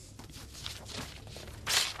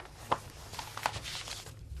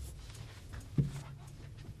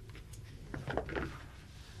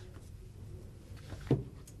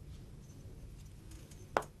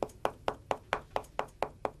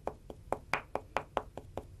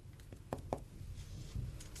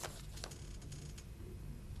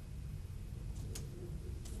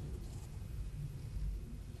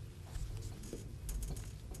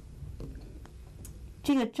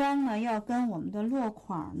这个章呢，要跟我们的落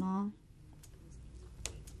款呢，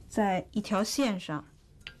在一条线上。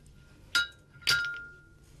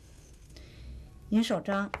银手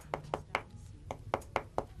章，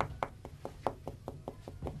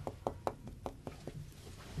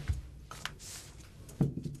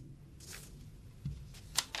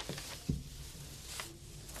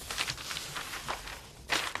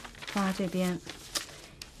花这边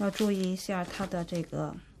要注意一下它的这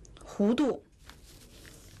个弧度，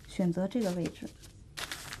选择这个位置。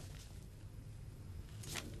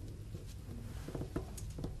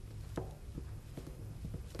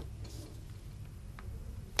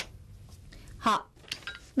好，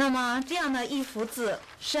那么这样的一幅字《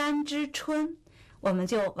山之春》我们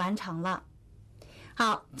就完成了。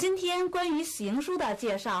好，今天关于行书的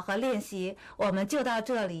介绍和练习我们就到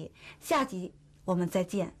这里，下集我们再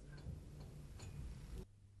见。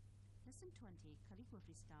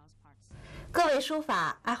各位书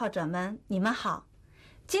法爱好者们，你们好！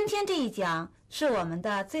今天这一讲是我们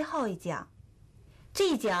的最后一讲。这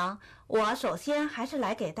一讲我首先还是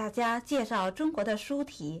来给大家介绍中国的书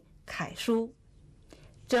体楷书，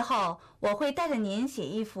之后我会带着您写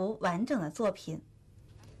一幅完整的作品。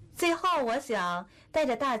最后我想带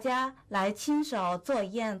着大家来亲手做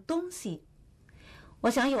一样东西。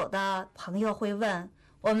我想有的朋友会问，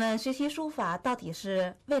我们学习书法到底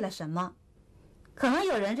是为了什么？可能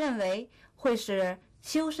有人认为会是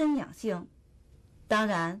修身养性，当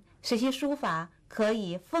然学习书法可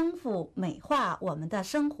以丰富美化我们的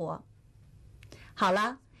生活。好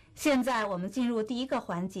了，现在我们进入第一个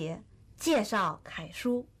环节，介绍楷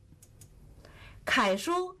书。楷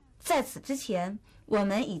书在此之前我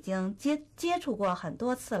们已经接触过很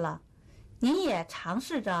多次了，您也尝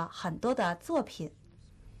试着很多的作品。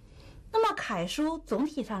那么楷书总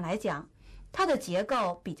体上来讲，它的结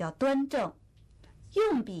构比较端正，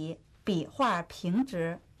用笔画平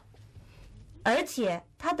直，而且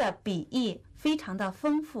它的笔意非常的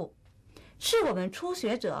丰富，是我们初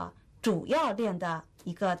学者主要练的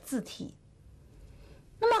一个字体。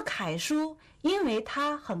那么楷书因为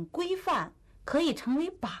它很规范，可以成为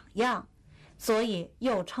榜样，所以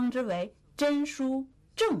又称之为真书、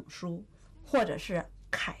正书或者是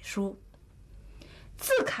楷书。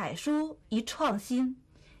自楷书一创新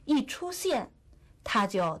一出现，它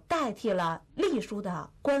就代替了隶书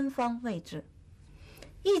的官方位置。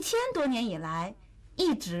1000多年以来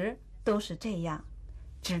一直都是这样，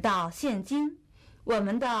直到现今我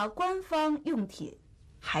们的官方用体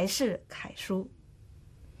还是楷书。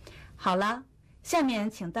好了，下面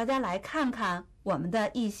请大家来看看我们的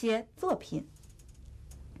一些作品。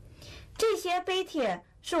这些碑帖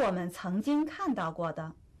是我们曾经看到过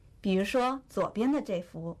的，比如说左边的这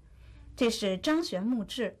幅，这是张玄墓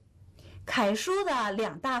志。楷书的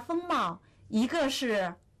2大风貌，一个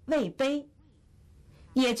是魏碑，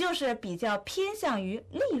也就是比较偏向于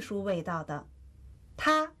隶书味道的，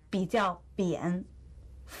它比较扁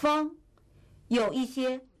方，有一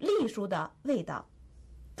些隶书的味道，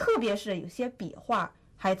特别是有些笔画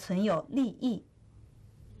还存有隶意。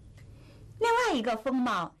另外一个风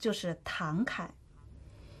貌就是唐楷。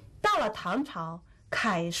到了唐朝，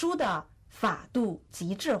楷书的法度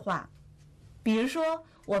极致化，比如说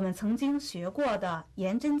我们曾经学过的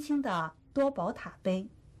颜真卿的多宝塔碑，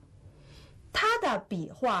它的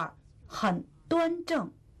笔画很端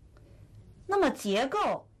正，那么结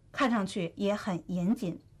构看上去也很严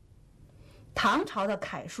谨。唐朝的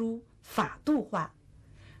楷书法度化，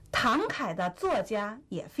唐楷的作家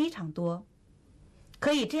也非常多，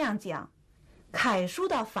可以这样讲，楷书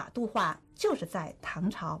的法度化就是在唐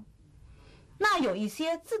朝。那有一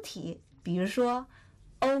些字体，比如说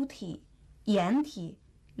欧体、颜体、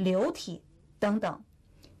流体等等，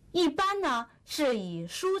一般呢是以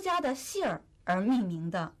书家的姓儿而命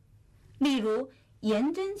名的。例如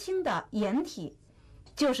颜真卿的颜体，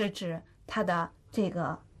就是指他的这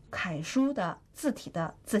个楷书的字体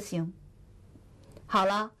的字形。好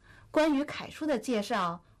了，关于楷书的介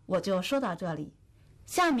绍我就说到这里，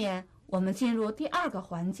下面我们进入第2个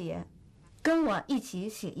环节，跟我一起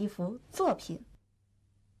写一幅作品。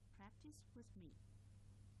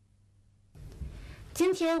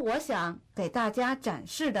今天我想给大家展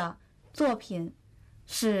示的作品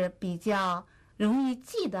是比较容易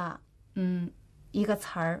记的一个词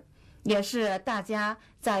儿，也是大家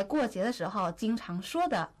在过节的时候经常说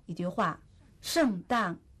的一句话：圣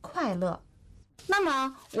诞快乐。那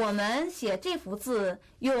么我们写这幅字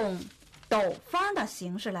用斗方的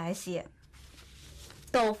形式来写，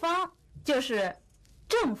斗方就是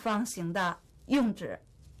正方形的用纸。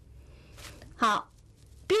好，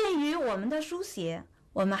便于我们的书写，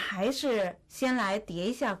我们还是先来叠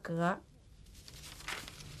一下格，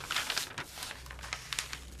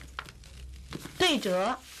对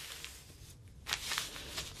折，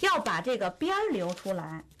要把这个边儿留出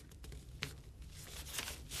来。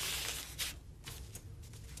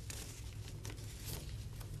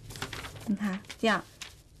你看，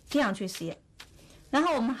这样去写，然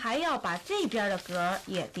后我们还要把这边的格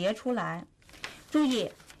也叠出来。注意，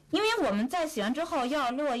因为我们在写完之后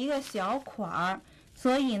要落一个小款儿，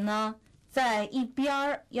所以呢，在一边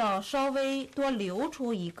儿要稍微多留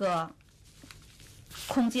出一个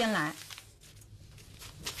空间来，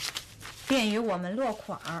便于我们落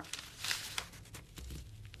款儿。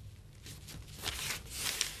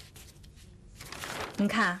你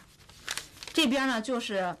看，这边呢就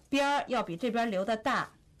是边儿要比这边留的大，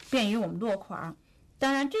便于我们落款儿。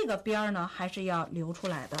当然，这个边儿呢还是要留出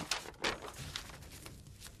来的。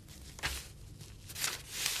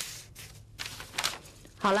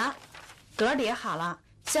好了，格叠好了，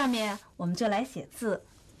下面我们就来写字。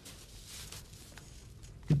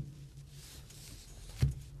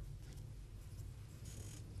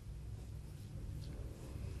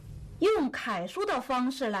用楷书的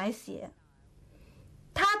方式来写，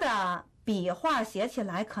它的笔画写起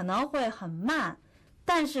来可能会很慢，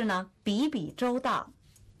但是呢，笔笔周到。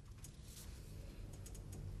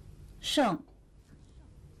胜，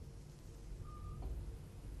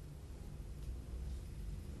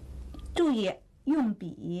注意用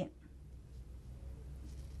笔，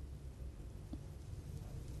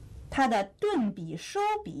它的顿笔收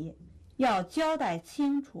笔要交代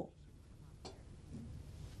清楚。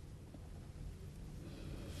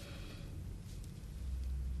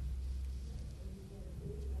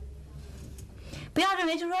不要认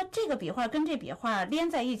为就是说这个笔画跟这笔画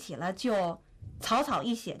连在一起了就草草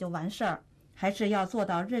一写就完事儿，还是要做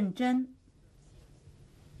到认真。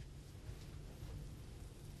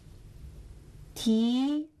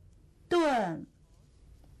提、顿、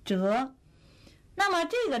折，那么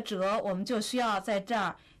这个折我们就需要在这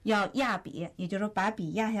儿要压笔，也就是说把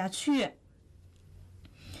笔压下去。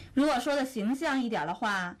如果说的形象一点的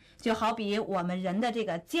话，就好比我们人的这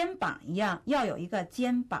个肩膀一样，要有一个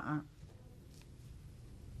肩膀。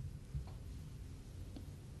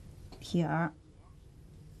撇儿，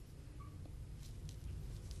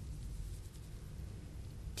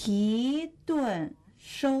提顿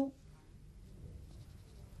收，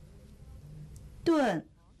顿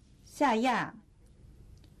下压，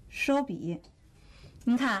收笔。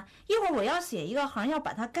你看，一会儿我要写一个横，要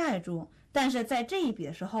把它盖住，但是在这一笔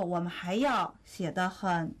的时候，我们还要写得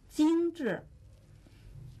很精致，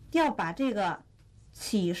要把这个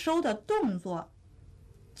起收的动作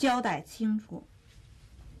交代清楚。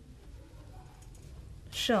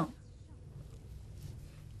胜，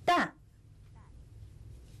淡，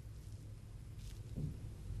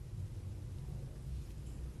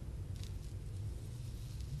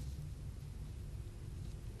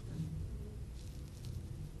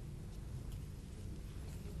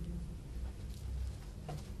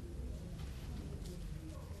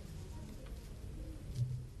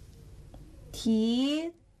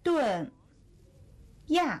提顿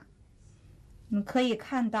压，你可以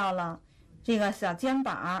看到了这个小肩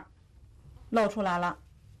膀露出来了。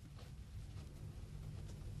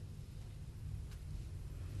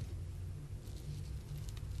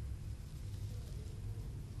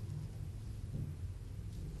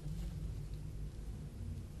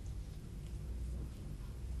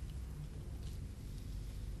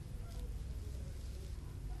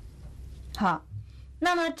好，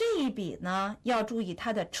那么这一笔呢，要注意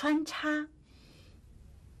它的穿插，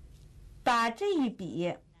把这一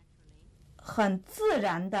笔很自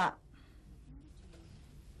然的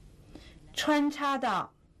穿插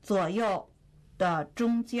到左右的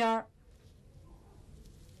中间儿。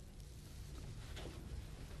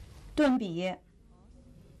顿笔，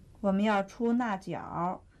我们要出捺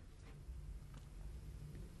角。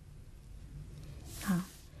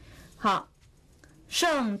好，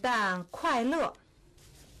圣诞快乐。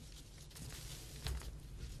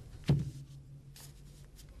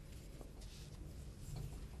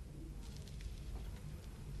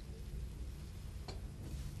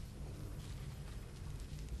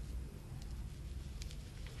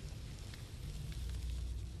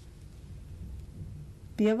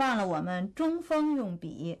别忘了我们中锋用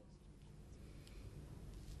笔，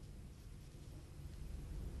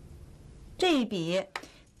这一笔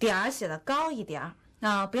点儿写的高一点儿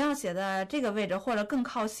啊，不要写的这个位置或者更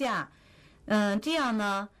靠下，这样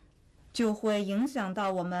呢就会影响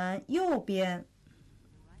到我们右边，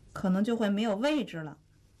可能就会没有位置了。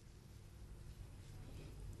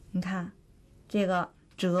你看，这个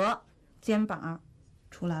折肩膀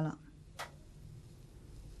出来了。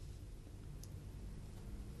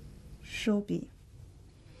收笔，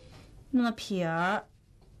那么撇儿，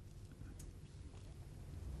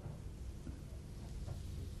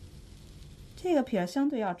这个撇儿相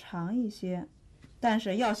对要长一些，但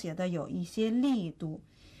是要写的有一些力度，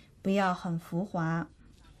不要很浮华。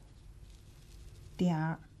点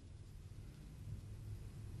儿，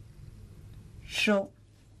收，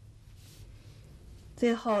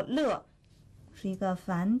最后乐是一个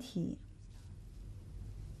繁体。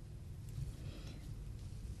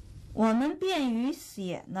我们便于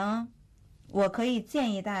写呢，我可以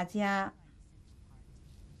建议大家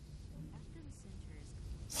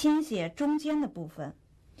先写中间的部分。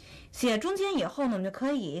写中间以后呢，我们就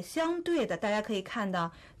可以相对的，大家可以看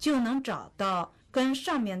到，就能找到跟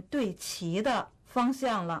上面对齐的方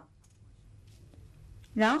向了。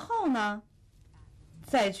然后呢，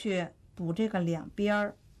再去补这个两边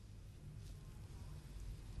儿。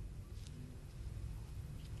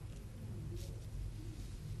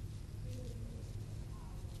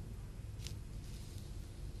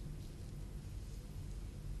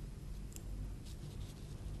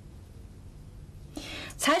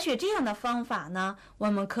采取这样的方法呢，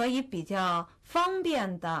我们可以比较方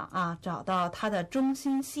便的找到它的中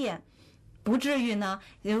心线，不至于呢，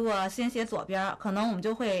如果先写左边，可能我们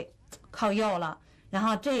就会靠右了，然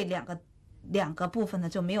后这两个部分呢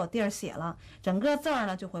就没有地儿写了，整个字儿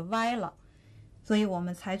呢就会歪了。所以我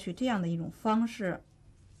们采取这样的一种方式，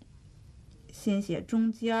先写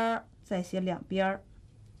中间，再写两边。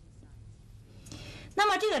那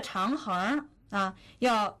么这个长横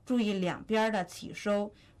要注意两边的起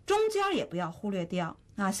收，中间也不要忽略掉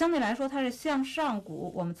相对来说它是向上鼓，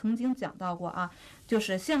我们曾经讲到过就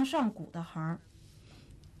是向上鼓的横。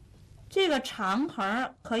这个长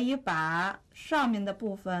横可以把上面的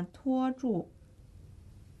部分托住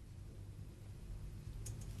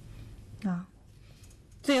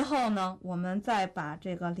最后呢，我们再把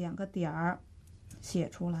这个两个点儿写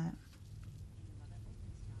出来。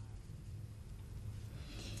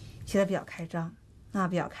写的比较开张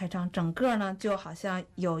比较开张，整个呢就好像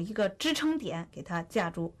有一个支撑点给它架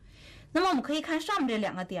住。那么我们可以看上面这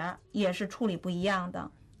两个点也是处理不一样的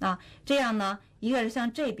这样呢，一个是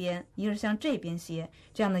向这边，一个是向这边写，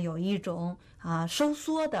这样呢有一种收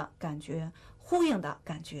缩的感觉，呼应的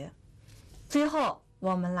感觉。最后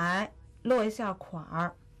我们来落一下款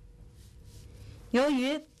儿。由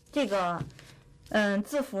于这个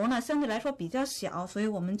字符呢相对来说比较小，所以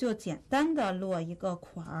我们就简单的落一个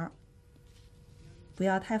款儿，不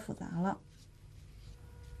要太复杂了。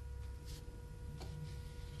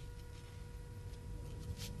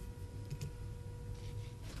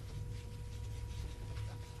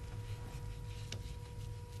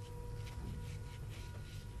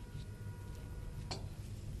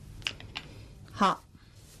好，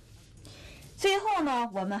最后呢，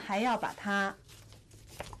我们还要把它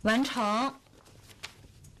完成，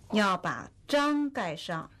要把章盖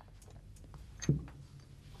上。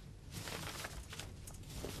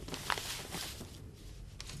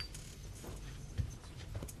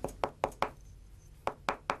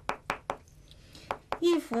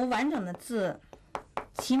一幅完整的字，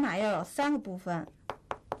起码要有3个部分：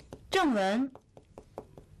正文、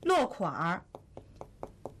落款儿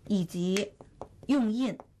以及用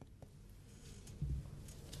印。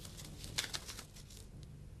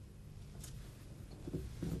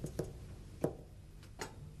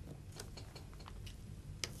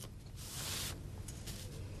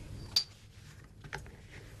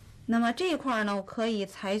那么这一块呢，我可以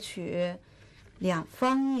采取2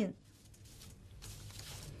方印。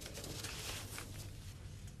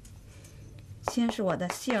先是我的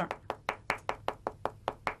姓儿，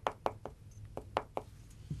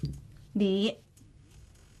李，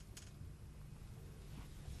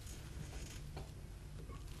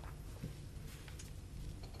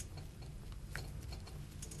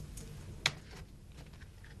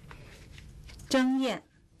征燕。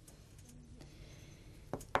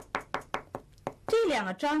这2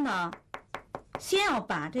个章呢，先要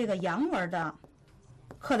把这个阳文的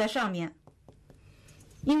刻在上面，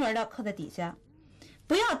阴文的刻在底下，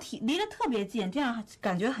不要离得特别近，这样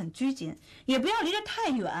感觉很拘谨；也不要离得太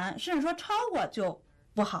远，甚至说超过就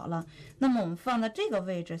不好了。那么我们放在这个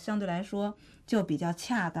位置，相对来说就比较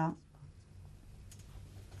恰当。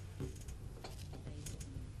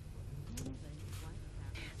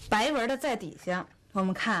白文的在底下，我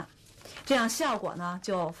们看，这样效果呢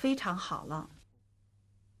就非常好了。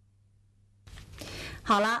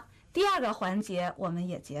好了，第2个环节我们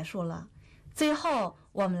也结束了。最后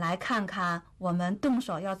我们来看看我们动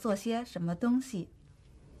手要做些什么东西。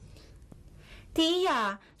第1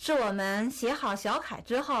页是我们写好小楷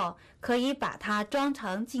之后，可以把它装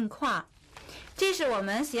成镜框。这是我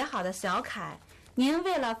们写好的小楷，您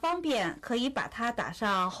为了方便，可以把它打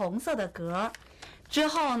上红色的格，之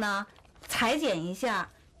后呢，裁剪一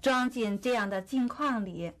下，装进这样的镜框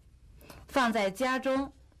里，放在家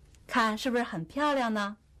中，看是不是很漂亮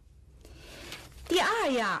呢？第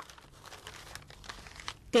2页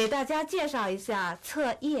给大家介绍一下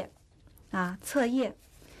册页册页。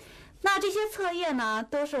那这些册页呢，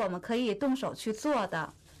都是我们可以动手去做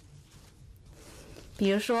的。比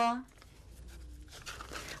如说，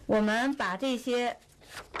我们把这些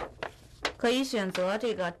可以选择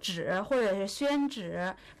这个纸或者是宣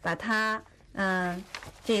纸，把它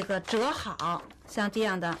这个折好，像这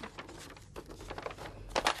样的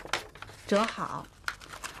折好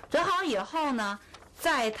以后呢，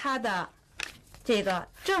在它的这个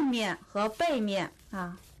正面和背面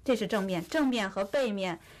啊，这是正面和背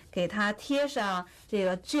面，给它贴上这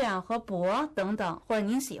个绢和帛等等，或者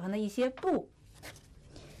您喜欢的一些布。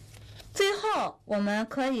最后我们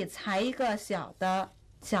可以裁一个小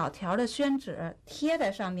条的宣纸，贴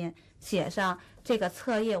在上面，写上这个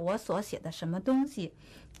册页我所写的什么东西。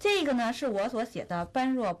这个呢是我所写的《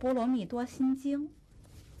般若波罗蜜多心经》，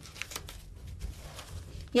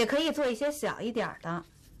也可以做一些小一点的。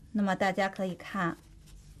那么大家可以看，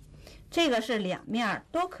这个是两面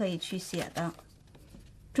都可以去写的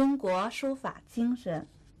中国书法精神。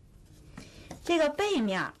这个背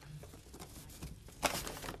面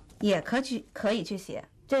也可以去写，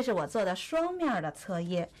这是我做的双面的册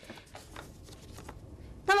页。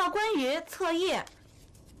那么关于册页，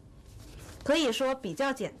可以说比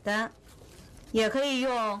较简单，也可以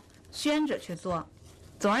用宣纸去做。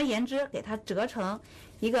总而言之，给它折成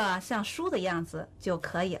一个像书的样子就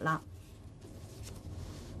可以了。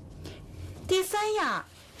第三样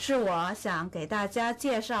是我想给大家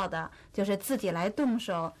介绍的，就是自己来动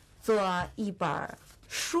手做一本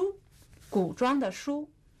书，古装的书。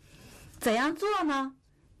怎样做呢？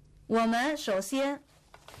我们首先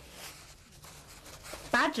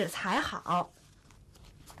把纸裁好，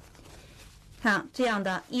看这样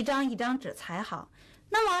的一张一张纸裁好。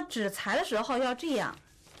那么纸裁的时候要这样，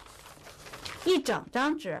一整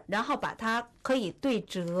张纸，然后把它可以对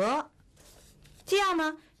折，这样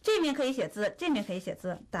呢，这面可以写字，这面可以写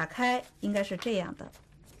字，打开应该是这样的，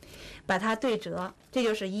把它对折，这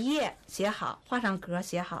就是一页写好，画上格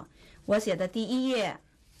写好。我写的第一页、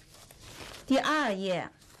第二页，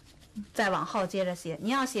再往后接着写。你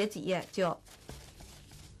要写几页就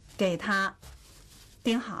给它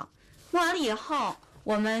钉好。弄完了以后，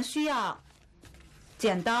我们需要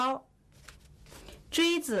剪刀、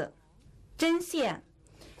锥子、针线，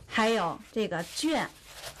还有这个绢，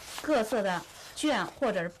各色的绢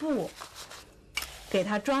或者是布，给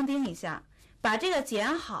它装订一下。把这个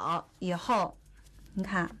剪好以后，你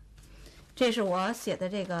看，这是我写的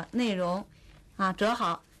这个内容啊，折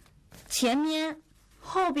好，前面、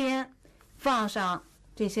后边放上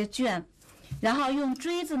这些绢，然后用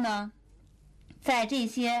锥子呢，在这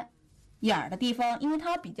些眼儿的地方，因为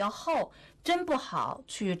它比较厚，针不好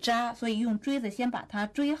去扎，所以用锥子先把它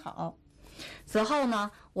锥好。此后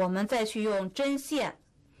呢，我们再去用针线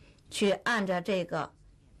去按着这个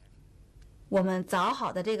我们凿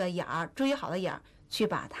好的这个眼儿、锥好的眼儿，去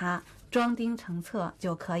把它装订成册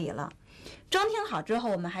就可以了。装订好之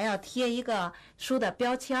后，我们还要贴一个书的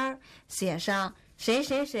标签儿，写上谁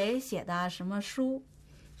谁谁写的什么书，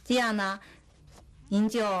这样呢，您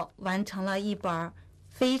就完成了一本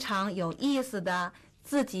非常有意思的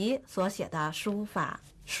自己所写的书法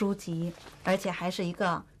书籍，而且还是一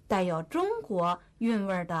个带有中国韵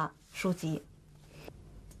味的书籍。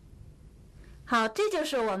好，这就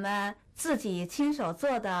是我们自己亲手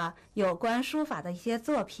做的有关书法的一些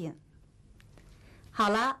作品。好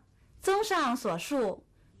了，综上所述，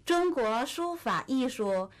中国书法艺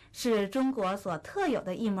术是中国所特有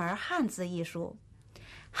的一门汉字艺术。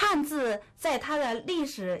汉字在它的历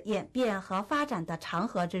史演变和发展的长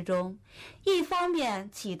河之中，一方面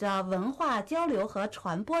起着文化交流和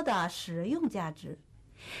传播的实用价值，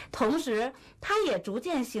同时它也逐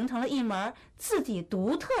渐形成了一门自己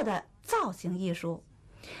独特的造型艺术。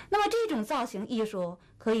那么这种造型艺术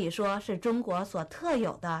可以说是中国所特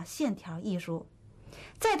有的线条艺术，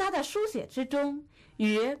在它的书写之中，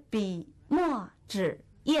与笔墨纸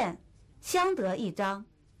砚相得益彰，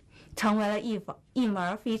成为了一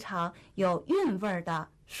门非常有韵味的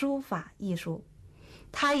书法艺术。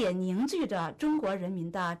它也凝聚着中国人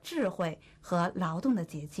民的智慧和劳动的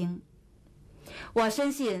结晶。我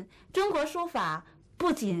深信，中国书法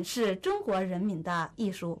不仅是中国人民的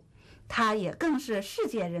艺术，它也更是世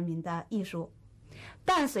界人民的艺术。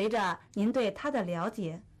伴随着您对它的了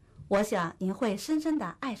解，我想您会深深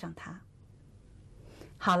地爱上它。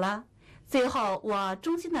好了，最后我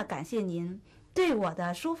衷心地感谢您对我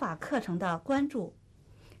的书法课程的关注，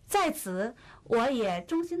在此我也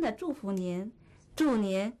衷心地祝福您，祝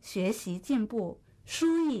您学习进步，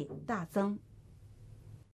书艺大增。